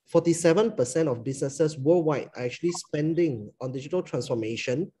 47% of businesses worldwide are actually spending on digital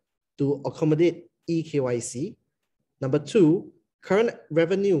transformation to accommodate eKYC. Number two, current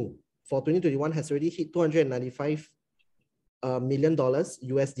revenue for 2021 has already hit $295 million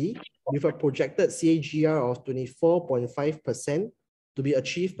USD with a projected CAGR of 24.5% to be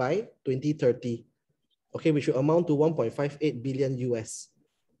achieved by 2030. Okay, which will amount to 1.58 billion US.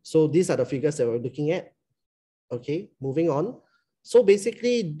 So these are the figures that we're looking at. Okay, moving on. So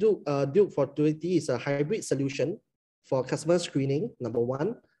basically, Duke for 280 is a hybrid solution for customer screening, number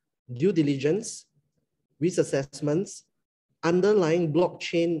one, due diligence, risk assessments, underlying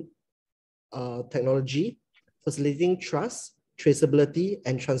blockchain technology, facilitating trust, traceability,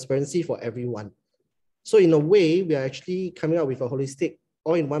 and transparency for everyone. So in a way, we are actually coming up with a holistic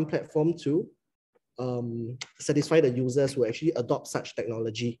all-in-one platform to satisfy the users who actually adopt such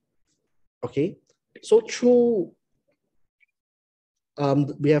technology. Okay, so through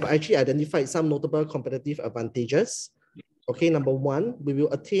we have actually identified some notable competitive advantages. Okay, number one, we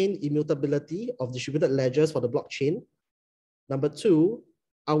will attain immutability of distributed ledgers for the blockchain. Number two,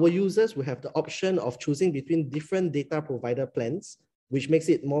 our users will have the option of choosing between different data provider plans, which makes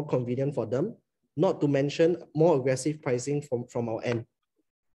it more convenient for them, not to mention more aggressive pricing from our end.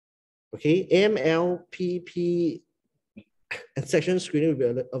 Okay, AML, PP, and section screening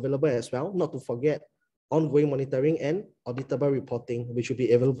will be available as well, not to forget ongoing monitoring and auditable reporting, which will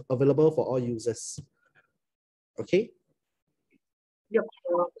be available for all users. Okay. Yep.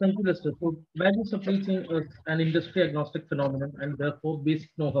 Thank you, Lester. So value supply chain is an industry agnostic phenomenon, and therefore basic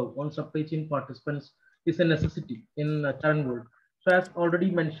know-how on supply chain participants is a necessity in the current world. So as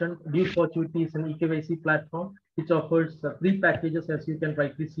already mentioned, Due Fortuity is an eKYC platform which offers three packages, as you can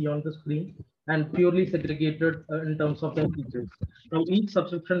rightly see on the screen, and purely segregated in terms of their features. Now, each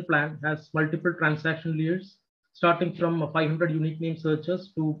subscription plan has multiple transaction layers, starting from 500 unique name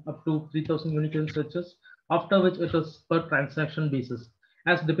searches to up to 3,000 unique name searches, after which it is per transaction basis.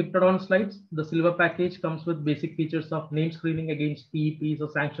 As depicted on slides, the silver package comes with basic features of name screening against PEPs or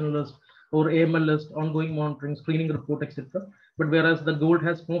sanction list or AML list, ongoing monitoring, screening report, etc. But whereas the gold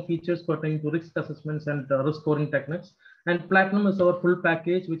has more features pertaining to risk assessments and risk scoring techniques. And platinum is our full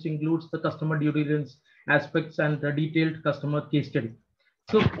package, which includes the customer due diligence aspects and detailed customer case study.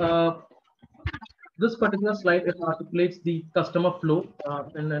 So this particular slide, it articulates the customer flow,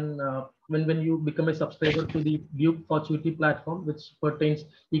 and then when you become a subscriber to the Due Fortuity platform, which pertains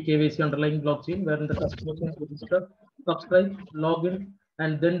eKYC underlying blockchain, wherein the customer can register, subscribe, log in,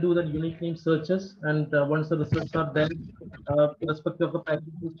 and then do the unique name searches. And once the results are there, irrespective of the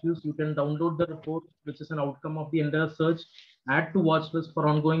package you choose, you can download the report, which is an outcome of the entire search, add to watch list for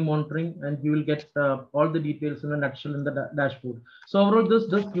ongoing monitoring, and you will get all the details in a nutshell in the dashboard. So overall,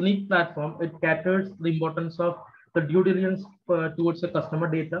 this unique platform, it caters the importance of the due diligence towards the customer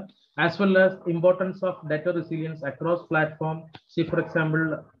data, as well as importance of data resilience across platform. Say, for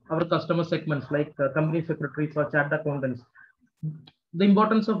example, our customer segments like company secretaries or chartered accountants, the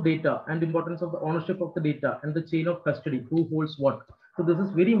importance of data and importance of the ownership of the data and the chain of custody, who holds what. So this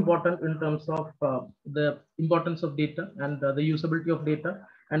is very important in terms of the importance of data and the usability of data.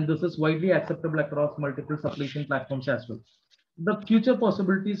 And this is widely acceptable across multiple supply chain platforms as well. The future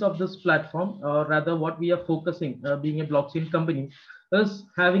possibilities of this platform, or rather what we are focusing, being a blockchain company, is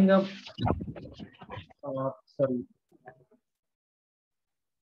having a, sorry,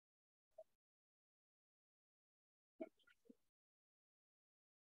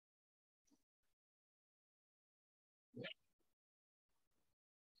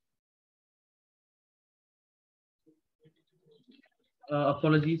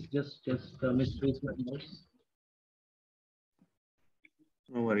 apologies, just misplaced my mouse.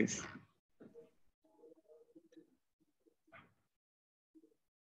 No worries.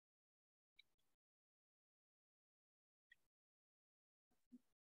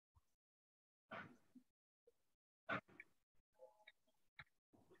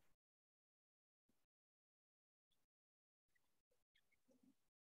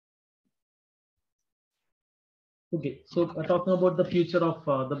 Okay, so talking about the future of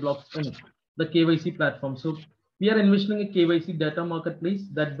the blockchain, the KYC platform. So we are envisioning a KYC data marketplace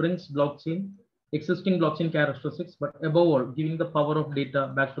that brings existing blockchain characteristics, but above all, giving the power of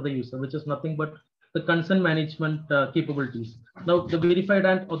data back to the user, which is nothing but the consent management capabilities. Now, the verified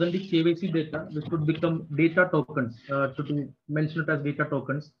and authentic KYC data, which would become data tokens, to mention it as data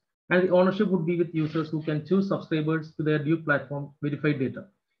tokens, and the ownership would be with users who can choose subscribers to their Due platform verified data.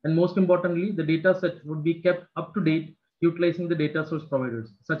 And most importantly, the data set would be kept up to date, utilizing the data source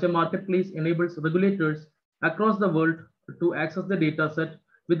providers. Such a marketplace enables regulators across the world to access the data set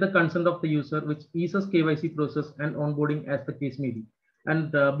with the consent of the user, which eases KYC process and onboarding as the case may be.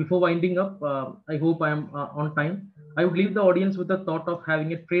 And before winding up, I hope I am on time. I would leave the audience with the thought of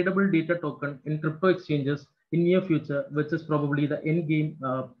having a tradable data token in crypto exchanges in near future, which is probably the end game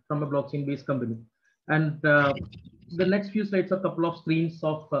from a blockchain-based company. And the next few slides are a couple of screens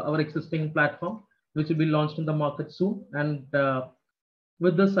of our existing platform, which will be launched in the market soon. And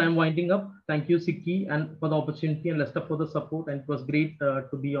with this, I'm winding up. Thank you, Sikki, and for the opportunity, and Lester for the support. And it was great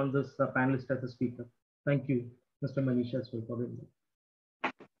to be on this panelist as a speaker. Thank you, Mr. Manish, as well, for being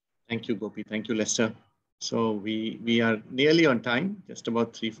here. Thank you, Gopi. Thank you, Lester. So we are nearly on time, just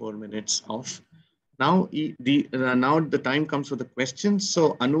about 3-4 minutes off. Now now the time comes for the questions.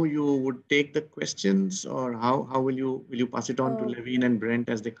 So Anu, you would take the questions, or how will you pass it on to Levine and Brent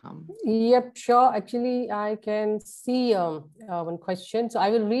as they come? Yep, sure. Actually, I can see one question. So I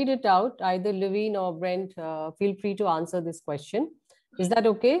will read it out. Either Levine or Brent, feel free to answer this question. Is that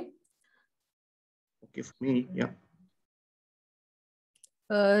okay? Okay for me, yeah.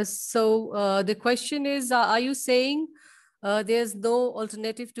 The question is, are you saying there's no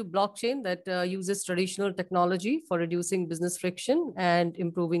alternative to blockchain that uses traditional technology for reducing business friction and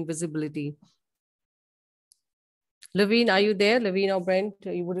improving visibility? Levine, are you there? Levine or Brent,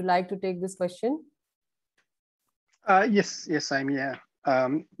 would you like to take this question? Yes, I'm here.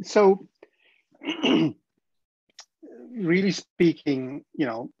 So really speaking,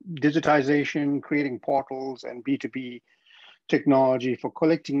 digitization, creating portals and B2B technology for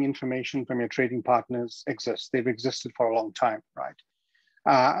collecting information from your trading partners exists. They've existed for a long time, right?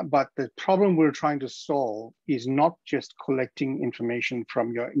 But the problem we're trying to solve is not just collecting information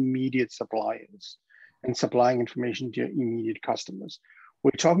from your immediate suppliers and supplying information to your immediate customers.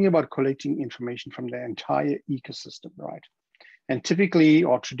 We're talking about collecting information from the entire ecosystem, right? And typically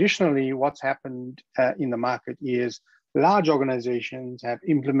or traditionally, what's happened in the market is large organizations have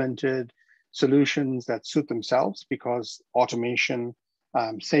implemented solutions that suit themselves because automation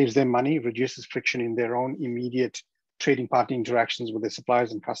saves them money, reduces friction in their own immediate trading partner interactions with their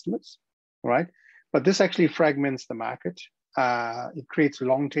suppliers and customers, right? But this actually fragments the market. It creates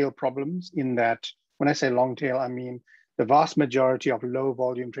long tail problems in that, when I say long tail, I mean the vast majority of low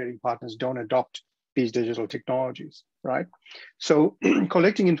volume trading partners don't adopt these digital technologies, right? So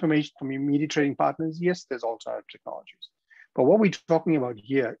collecting information from immediate trading partners, yes, there's alternative technologies. But what we're talking about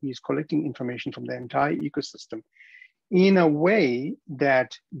here is collecting information from the entire ecosystem in a way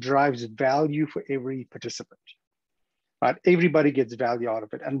that drives value for every participant, right? Everybody gets value out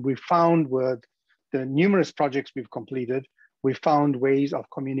of it. And we found with the numerous projects we've completed, we found ways of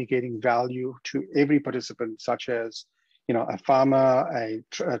communicating value to every participant, such as a farmer, a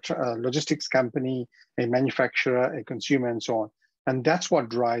logistics company, a manufacturer, a consumer, and so on. And that's what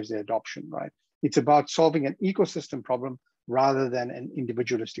drives the adoption, right? It's about solving an ecosystem problem rather than an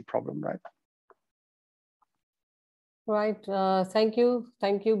individualistic problem, right? Right. Thank you.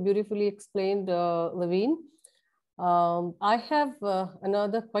 Thank you. Beautifully explained, Levine. I have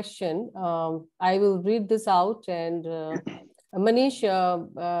another question. I will read this out, and Manish,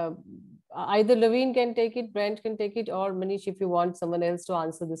 either Levine can take it, Brent can take it, or Manish, if you want someone else to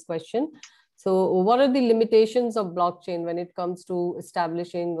answer this question. So what are the limitations of blockchain when it comes to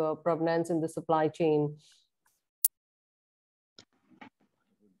establishing provenance in the supply chain?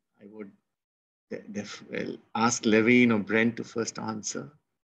 I would ask Levine or Brent to first answer.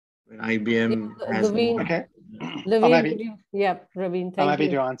 When IBM has Levine, okay. Levine, could you? Yeah, Raveen, thank you. I'm happy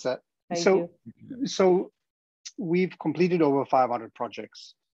to answer. Thank you. So we've completed over 500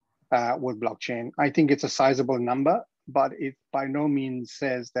 projects with blockchain. I think it's a sizable number, but it by no means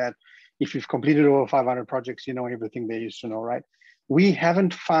says that if you've completed over 500 projects, you know everything there is to know, right? We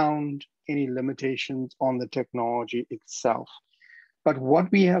haven't found any limitations on the technology itself. But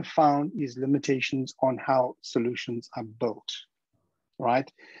what we have found is limitations on how solutions are built, right?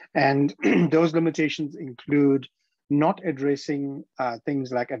 And those limitations include not addressing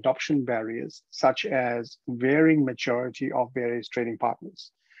things like adoption barriers, such as varying maturity of various trading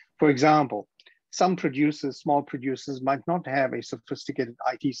partners. For example, some producers, small producers, might not have a sophisticated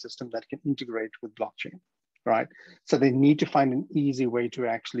IT system that can integrate with blockchain, right? So they need to find an easy way to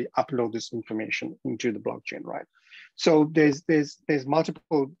actually upload this information into the blockchain, right? So there's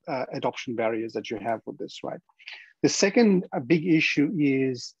multiple adoption barriers that you have with this, right? The second big issue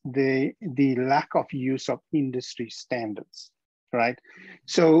is the lack of use of industry standards, right?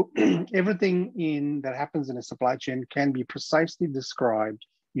 So everything that happens in a supply chain can be precisely described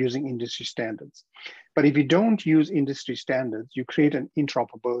using industry standards. But if you don't use industry standards, you create an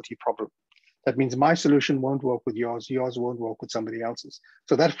interoperability problem. That means my solution won't work with yours won't work with somebody else's.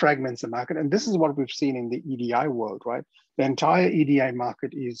 So that fragments the market. And this is what we've seen in the EDI world, right? The entire EDI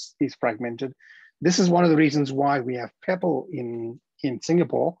market is fragmented. This is one of the reasons why we have Pebble in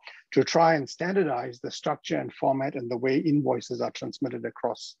Singapore to try and standardize the structure and format and the way invoices are transmitted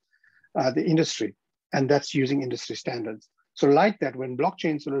across the industry. And that's using industry standards. So like that, when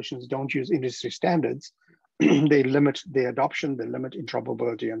blockchain solutions don't use industry standards, they limit the adoption, they limit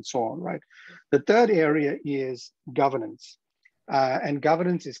interoperability and so on, right? The third area is governance. And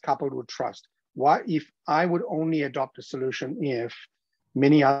governance is coupled with trust. Why, if I would only adopt a solution if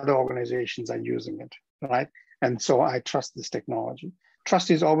many other organizations are using it, right? And so I trust this technology.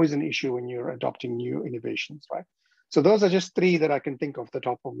 Trust is always an issue when you're adopting new innovations, right? So those are just three that I can think of the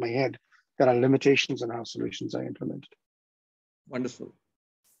top of my head there are limitations on how solutions are implemented. Wonderful.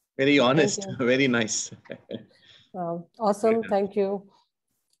 Very honest, very nice. Awesome, thank you.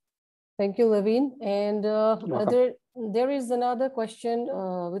 Thank you, Levine. And there is another question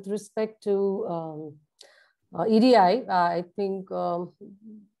with respect to EDI, I think,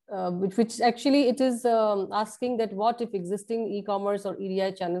 which actually it is asking that what if existing e-commerce or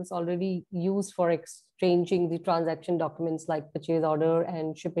EDI channels already used for exchanging the transaction documents like purchase order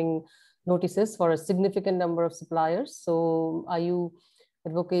and shipping notices for a significant number of suppliers. So are you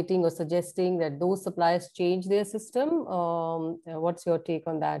advocating or suggesting that those suppliers change their system? What's your take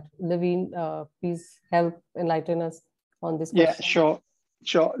on that? Levine, please help enlighten us on this question. Yeah,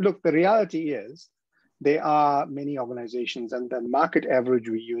 sure. Look, the reality is there are many organizations, and the market average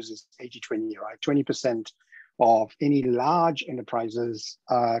we use is 80-20, right? 20% of any large enterprises,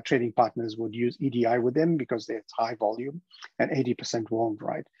 trading partners would use EDI with them because it's high volume, and 80% won't,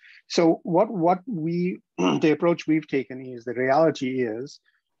 right? So the approach we've taken is the reality is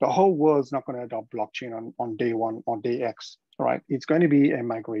the whole world's not going to adopt blockchain on day one or day X, right? It's going to be a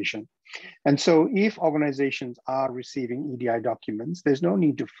migration. And so if organizations are receiving EDI documents, there's no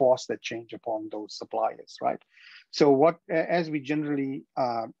need to force that change upon those suppliers, right? So as we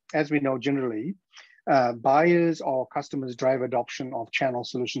know generally, buyers or customers drive adoption of channel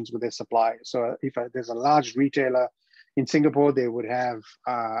solutions with their suppliers. So if there's a large retailer in Singapore, they would have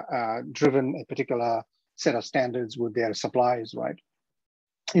driven a particular set of standards with their suppliers, right?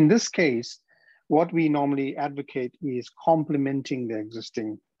 In this case, what we normally advocate is complementing the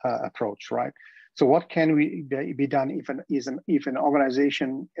existing approach, right? So what can be done if an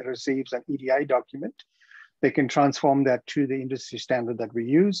organization receives an EDI document? They can transform that to the industry standard that we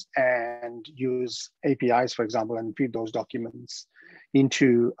use and use APIs, for example, and feed those documents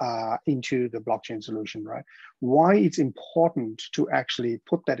into the blockchain solution, right? Why it's important to actually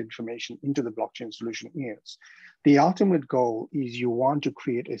put that information into the blockchain solution is the ultimate goal is you want to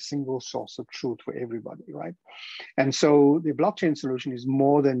create a single source of truth for everybody, right? And so the blockchain solution is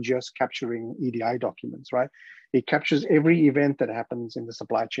more than just capturing EDI documents, right? It captures every event that happens in the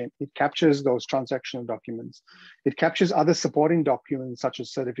supply chain. It captures those transactional documents. It captures other supporting documents such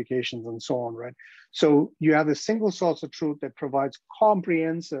as certifications and so on, right? So you have a single source of truth that provides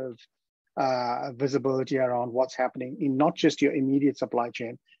comprehensive visibility around what's happening in not just your immediate supply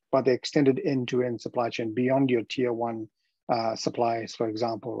chain, but the extended end-to-end supply chain beyond your tier one suppliers, for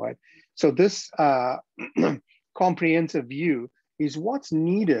example, right? So this comprehensive view is what's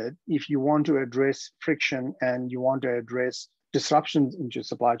needed if you want to address friction and you want to address disruptions into your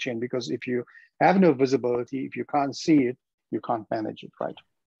supply chain, because if you have no visibility, if you can't see it, you can't manage it, right?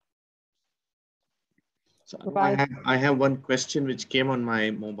 So I have one question which came on my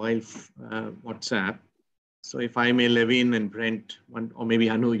mobile WhatsApp. So if I may, Levine and Brent, or maybe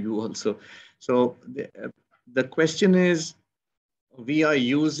Anu, you also. So the question is, we are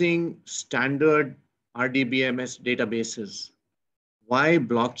using standard RDBMS databases. Why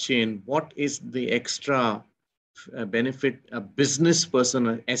blockchain? What is the extra benefit a business person,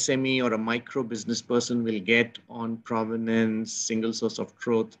 an SME or a micro business person will get on provenance, single source of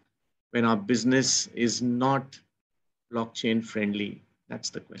truth, when our business is not blockchain friendly? That's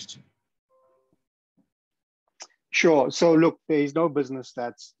the question. Sure. So look, there is no business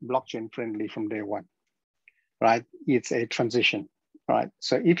that's blockchain friendly from day one, right? It's a transition, right?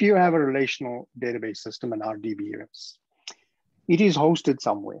 So if you have a relational database system, an RDBMS, it is hosted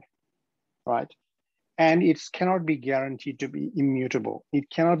somewhere, right? And it cannot be guaranteed to be immutable. It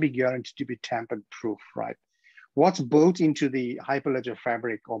cannot be guaranteed to be tampered proof, right? What's built into the Hyperledger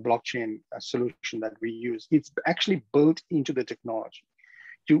Fabric or blockchain solution that we use, it's actually built into the technology.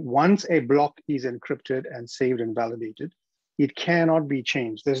 Once a block is encrypted and saved and validated, it cannot be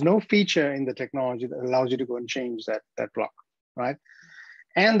changed. There's no feature in the technology that allows you to go and change that block, right?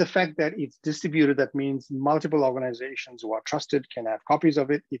 And the fact that it's distributed, that means multiple organizations who are trusted can have copies of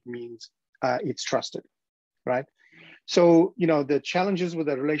it. It means it's trusted, right? So, the challenges with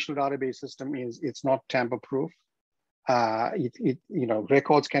a relational database system is it's not tamper-proof.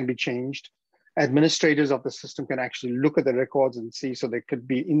 Records can be changed. Administrators of the system can actually look at the records and see, so there could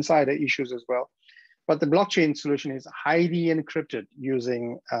be insider issues as well. But the blockchain solution is highly encrypted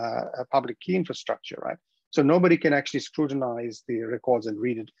using a public key infrastructure, right? So nobody can actually scrutinize the records and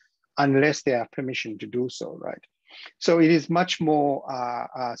read it unless they have permission to do so, right? So it is much more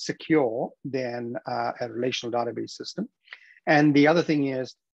secure than a relational database system. And the other thing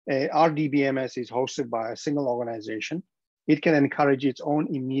is, RDBMS is hosted by a single organization. It can encourage its own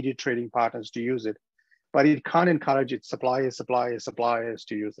immediate trading partners to use it, but it can't encourage its suppliers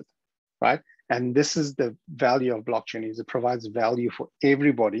to use it. right? And this is the value of blockchain, is it provides value for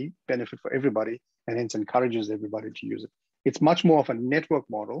everybody, benefit for everybody, and hence encourages everybody to use it. It's much more of a network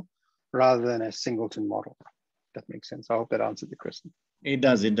model rather than a singleton model. That makes sense. I hope that answered the question. It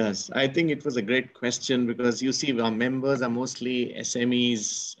does, it does. I think it was a great question because you see our members are mostly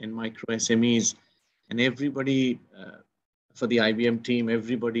SMEs and micro SMEs, and everybody for the IBM team,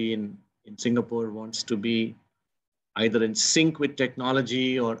 everybody in Singapore wants to be either in sync with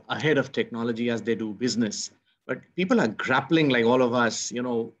technology or ahead of technology as they do business. But people are grappling like all of us, you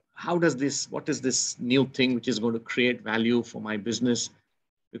know, what is this new thing which is going to create value for my business?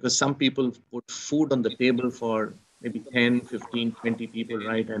 Because some people put food on the table for maybe 10, 15, 20 people,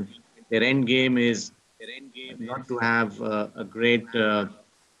 right? And their end game is not to have a great,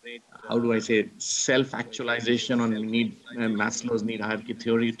 how do I say, self-actualization on need Maslow's need hierarchy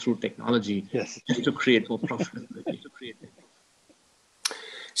theory through technology, yes, just to create more profitability.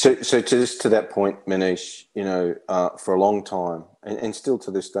 So to that point, Manish, you know, for a long time, and still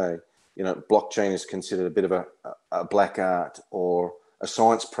to this day, you know, blockchain is considered a bit of a black art or a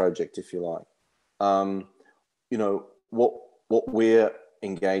science project, if you like. You know, what we're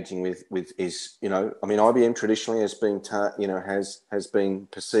engaging with is, you know, I mean, IBM traditionally has been, has been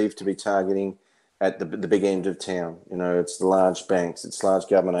perceived to be targeting at the big end of town. You know, it's the large banks, it's large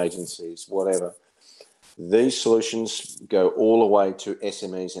government agencies, whatever. These solutions go all the way to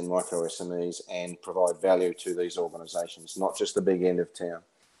SMEs and micro SMEs and provide value to these organizations, not just the big end of town.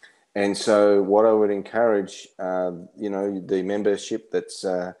 And so what I would encourage, you know, the membership that's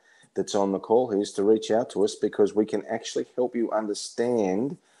on the call here is to reach out to us, because we can actually help you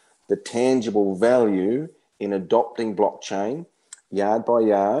understand the tangible value in adopting blockchain yard by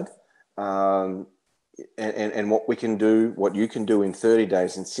yard, and what we can do, what you can do in 30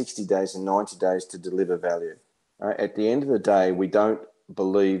 days, in 60 days, and 90 days to deliver value. At the end of the day, we don't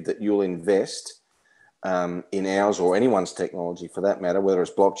believe that you'll invest in ours or anyone's technology for that matter, whether it's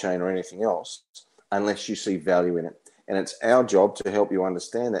blockchain or anything else, unless you see value in it. And it's our job to help you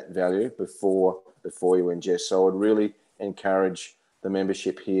understand that value before you ingest. So I would really encourage the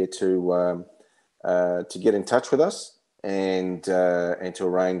membership here to get in touch with us and to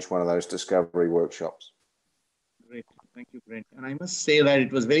arrange one of those discovery workshops. Great, thank you, Brent. And I must say that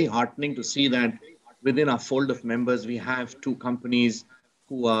it was very heartening to see that within our fold of members, we have two companies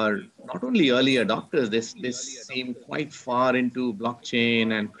who are not only early adopters, they seem quite far into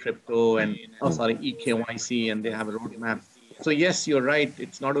blockchain and crypto and, eKYC, and they have a roadmap. So yes, you're right.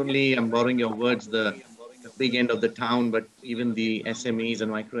 It's not only, I'm borrowing your words, the big end of the town, but even the SMEs and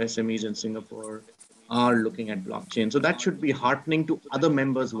micro SMEs in Singapore are looking at blockchain. So that should be heartening to other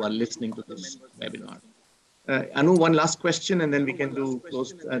members who are listening to this webinar. Anu, one last question, and then we can do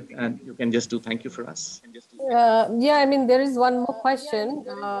close, and you can just do thank you for us. Yeah, I mean, there is one more question.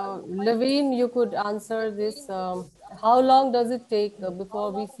 Levine, you could answer this. How long does it take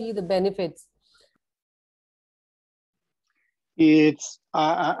before we see the benefits? It's,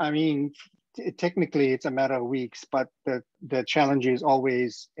 I mean, technically it's a matter of weeks, but the challenge is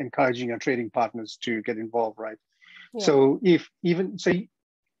always encouraging your trading partners to get involved, right? Yeah. So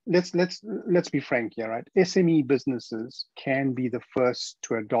let's be frank here, right? SME businesses can be the first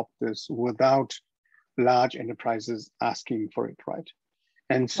to adopt this without large enterprises asking for it, right?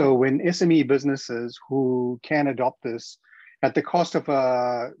 And so when SME businesses who can adopt this at the cost of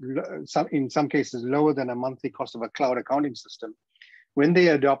in some cases lower than a monthly cost of a cloud accounting system, when they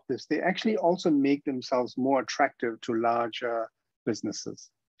adopt this, they actually also make themselves more attractive to larger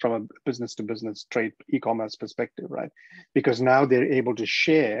businesses from a business to business trade e-commerce perspective, right? Because now they're able to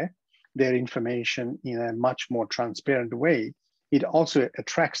share their information in a much more transparent way. It also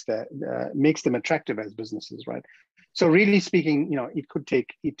attracts makes them attractive as businesses, right? So really speaking, you know, it could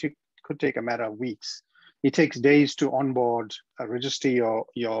take a matter of weeks. It takes days to onboard, register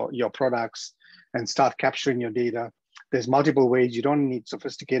your products, and start capturing your data. There's multiple ways. You don't need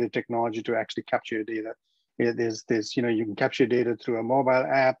sophisticated technology to actually capture your data. There's you know, you can capture data through a mobile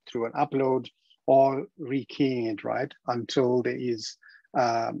app, through an upload, or rekeying it, right? Until there is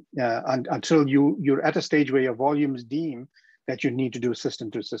until you're at a stage where your volumes deem that you need to do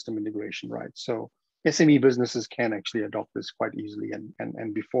system-to-system integration, right? So SME businesses can actually adopt this quite easily,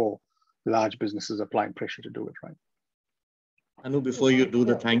 and before large businesses applying pressure to do it, right? Anu, before you do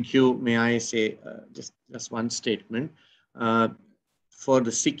the thank you, may I say just one statement. For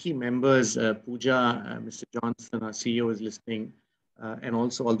the SICKI members, Pooja, Mr. Johnson, our CEO, is listening, and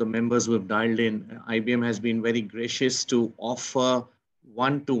also all the members who have dialed in. IBM has been very gracious to offer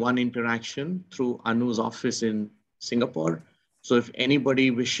one-to-one interaction through Anu's office in Singapore. So if anybody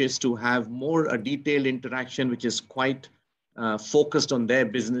wishes to have more a detailed interaction, which is quite focused on their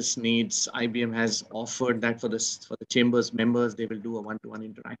business needs. IBM has offered that for the Chamber's members. They will do a one-to-one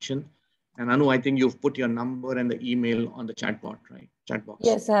interaction. And Anu, I think you've put your number and the email on the chat bot, right? Chat box.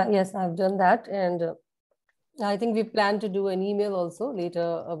 Yes, yes, I've done that. And I think we plan to do an email also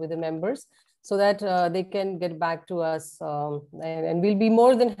later with the members so that they can get back to us. And we'll be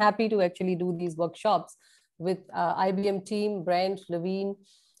more than happy to actually do these workshops with IBM team, Brent, Levine,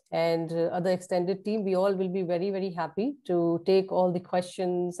 and other extended team. We all will be very, very happy to take all the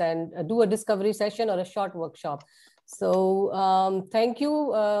questions and do a discovery session or a short workshop. So thank you,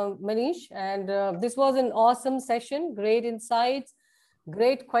 Manish. And this was an awesome session, great insights,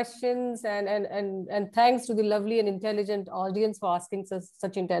 great questions, and thanks to the lovely and intelligent audience for asking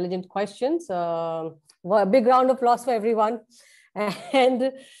such intelligent questions. A big round of applause for everyone.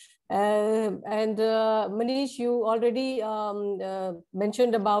 And Manish, you already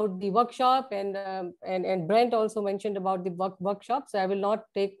mentioned about the workshop, and Brent also mentioned about the workshop. So I will not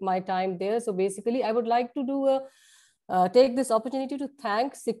take my time there. So basically, I would like to do take this opportunity to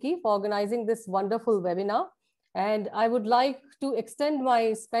thank SICKI for organizing this wonderful webinar. And I would like to extend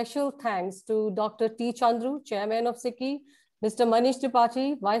my special thanks to Dr. T. Chandru, Chairman of SICKI, Mr. Manish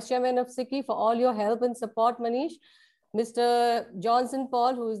Tripathi, Vice Chairman of SICKI, for all your help and support, Manish. Mr. Johnson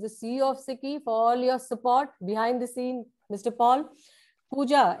Paul, who is the CEO of SICKI, for all your support behind the scene, Mr. Paul.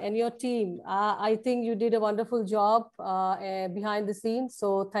 Pooja and your team, I think you did a wonderful job behind the scenes.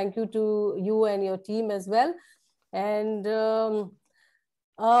 So thank you to you and your team as well. And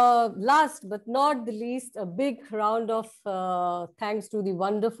last but not the least, a big round of thanks to the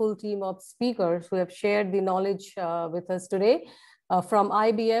wonderful team of speakers who have shared the knowledge with us today. From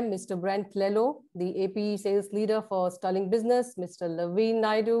IBM, Mr. Brent Lello, the AP sales leader for Sterling Business, Mr. Levine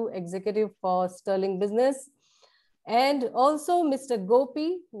Naidu, executive for Sterling Business, and also Mr.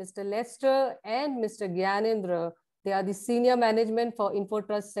 Gopi, Mr. Lester, and Mr. Gyanendra. They are the senior management for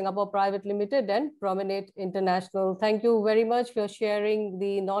InfoTrust Singapore Private Limited and Promenade International. Thank you very much for sharing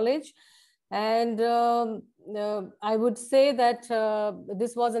the knowledge. And I would say that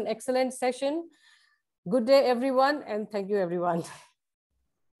this was an excellent session. Good day, everyone, and thank you, everyone.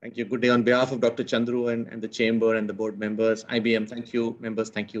 Thank you. Good day on behalf of Dr. Chandru and the Chamber and the board members. IBM, thank you.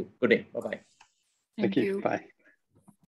 Members, thank you. Good day. Bye-bye. Thank you. Bye.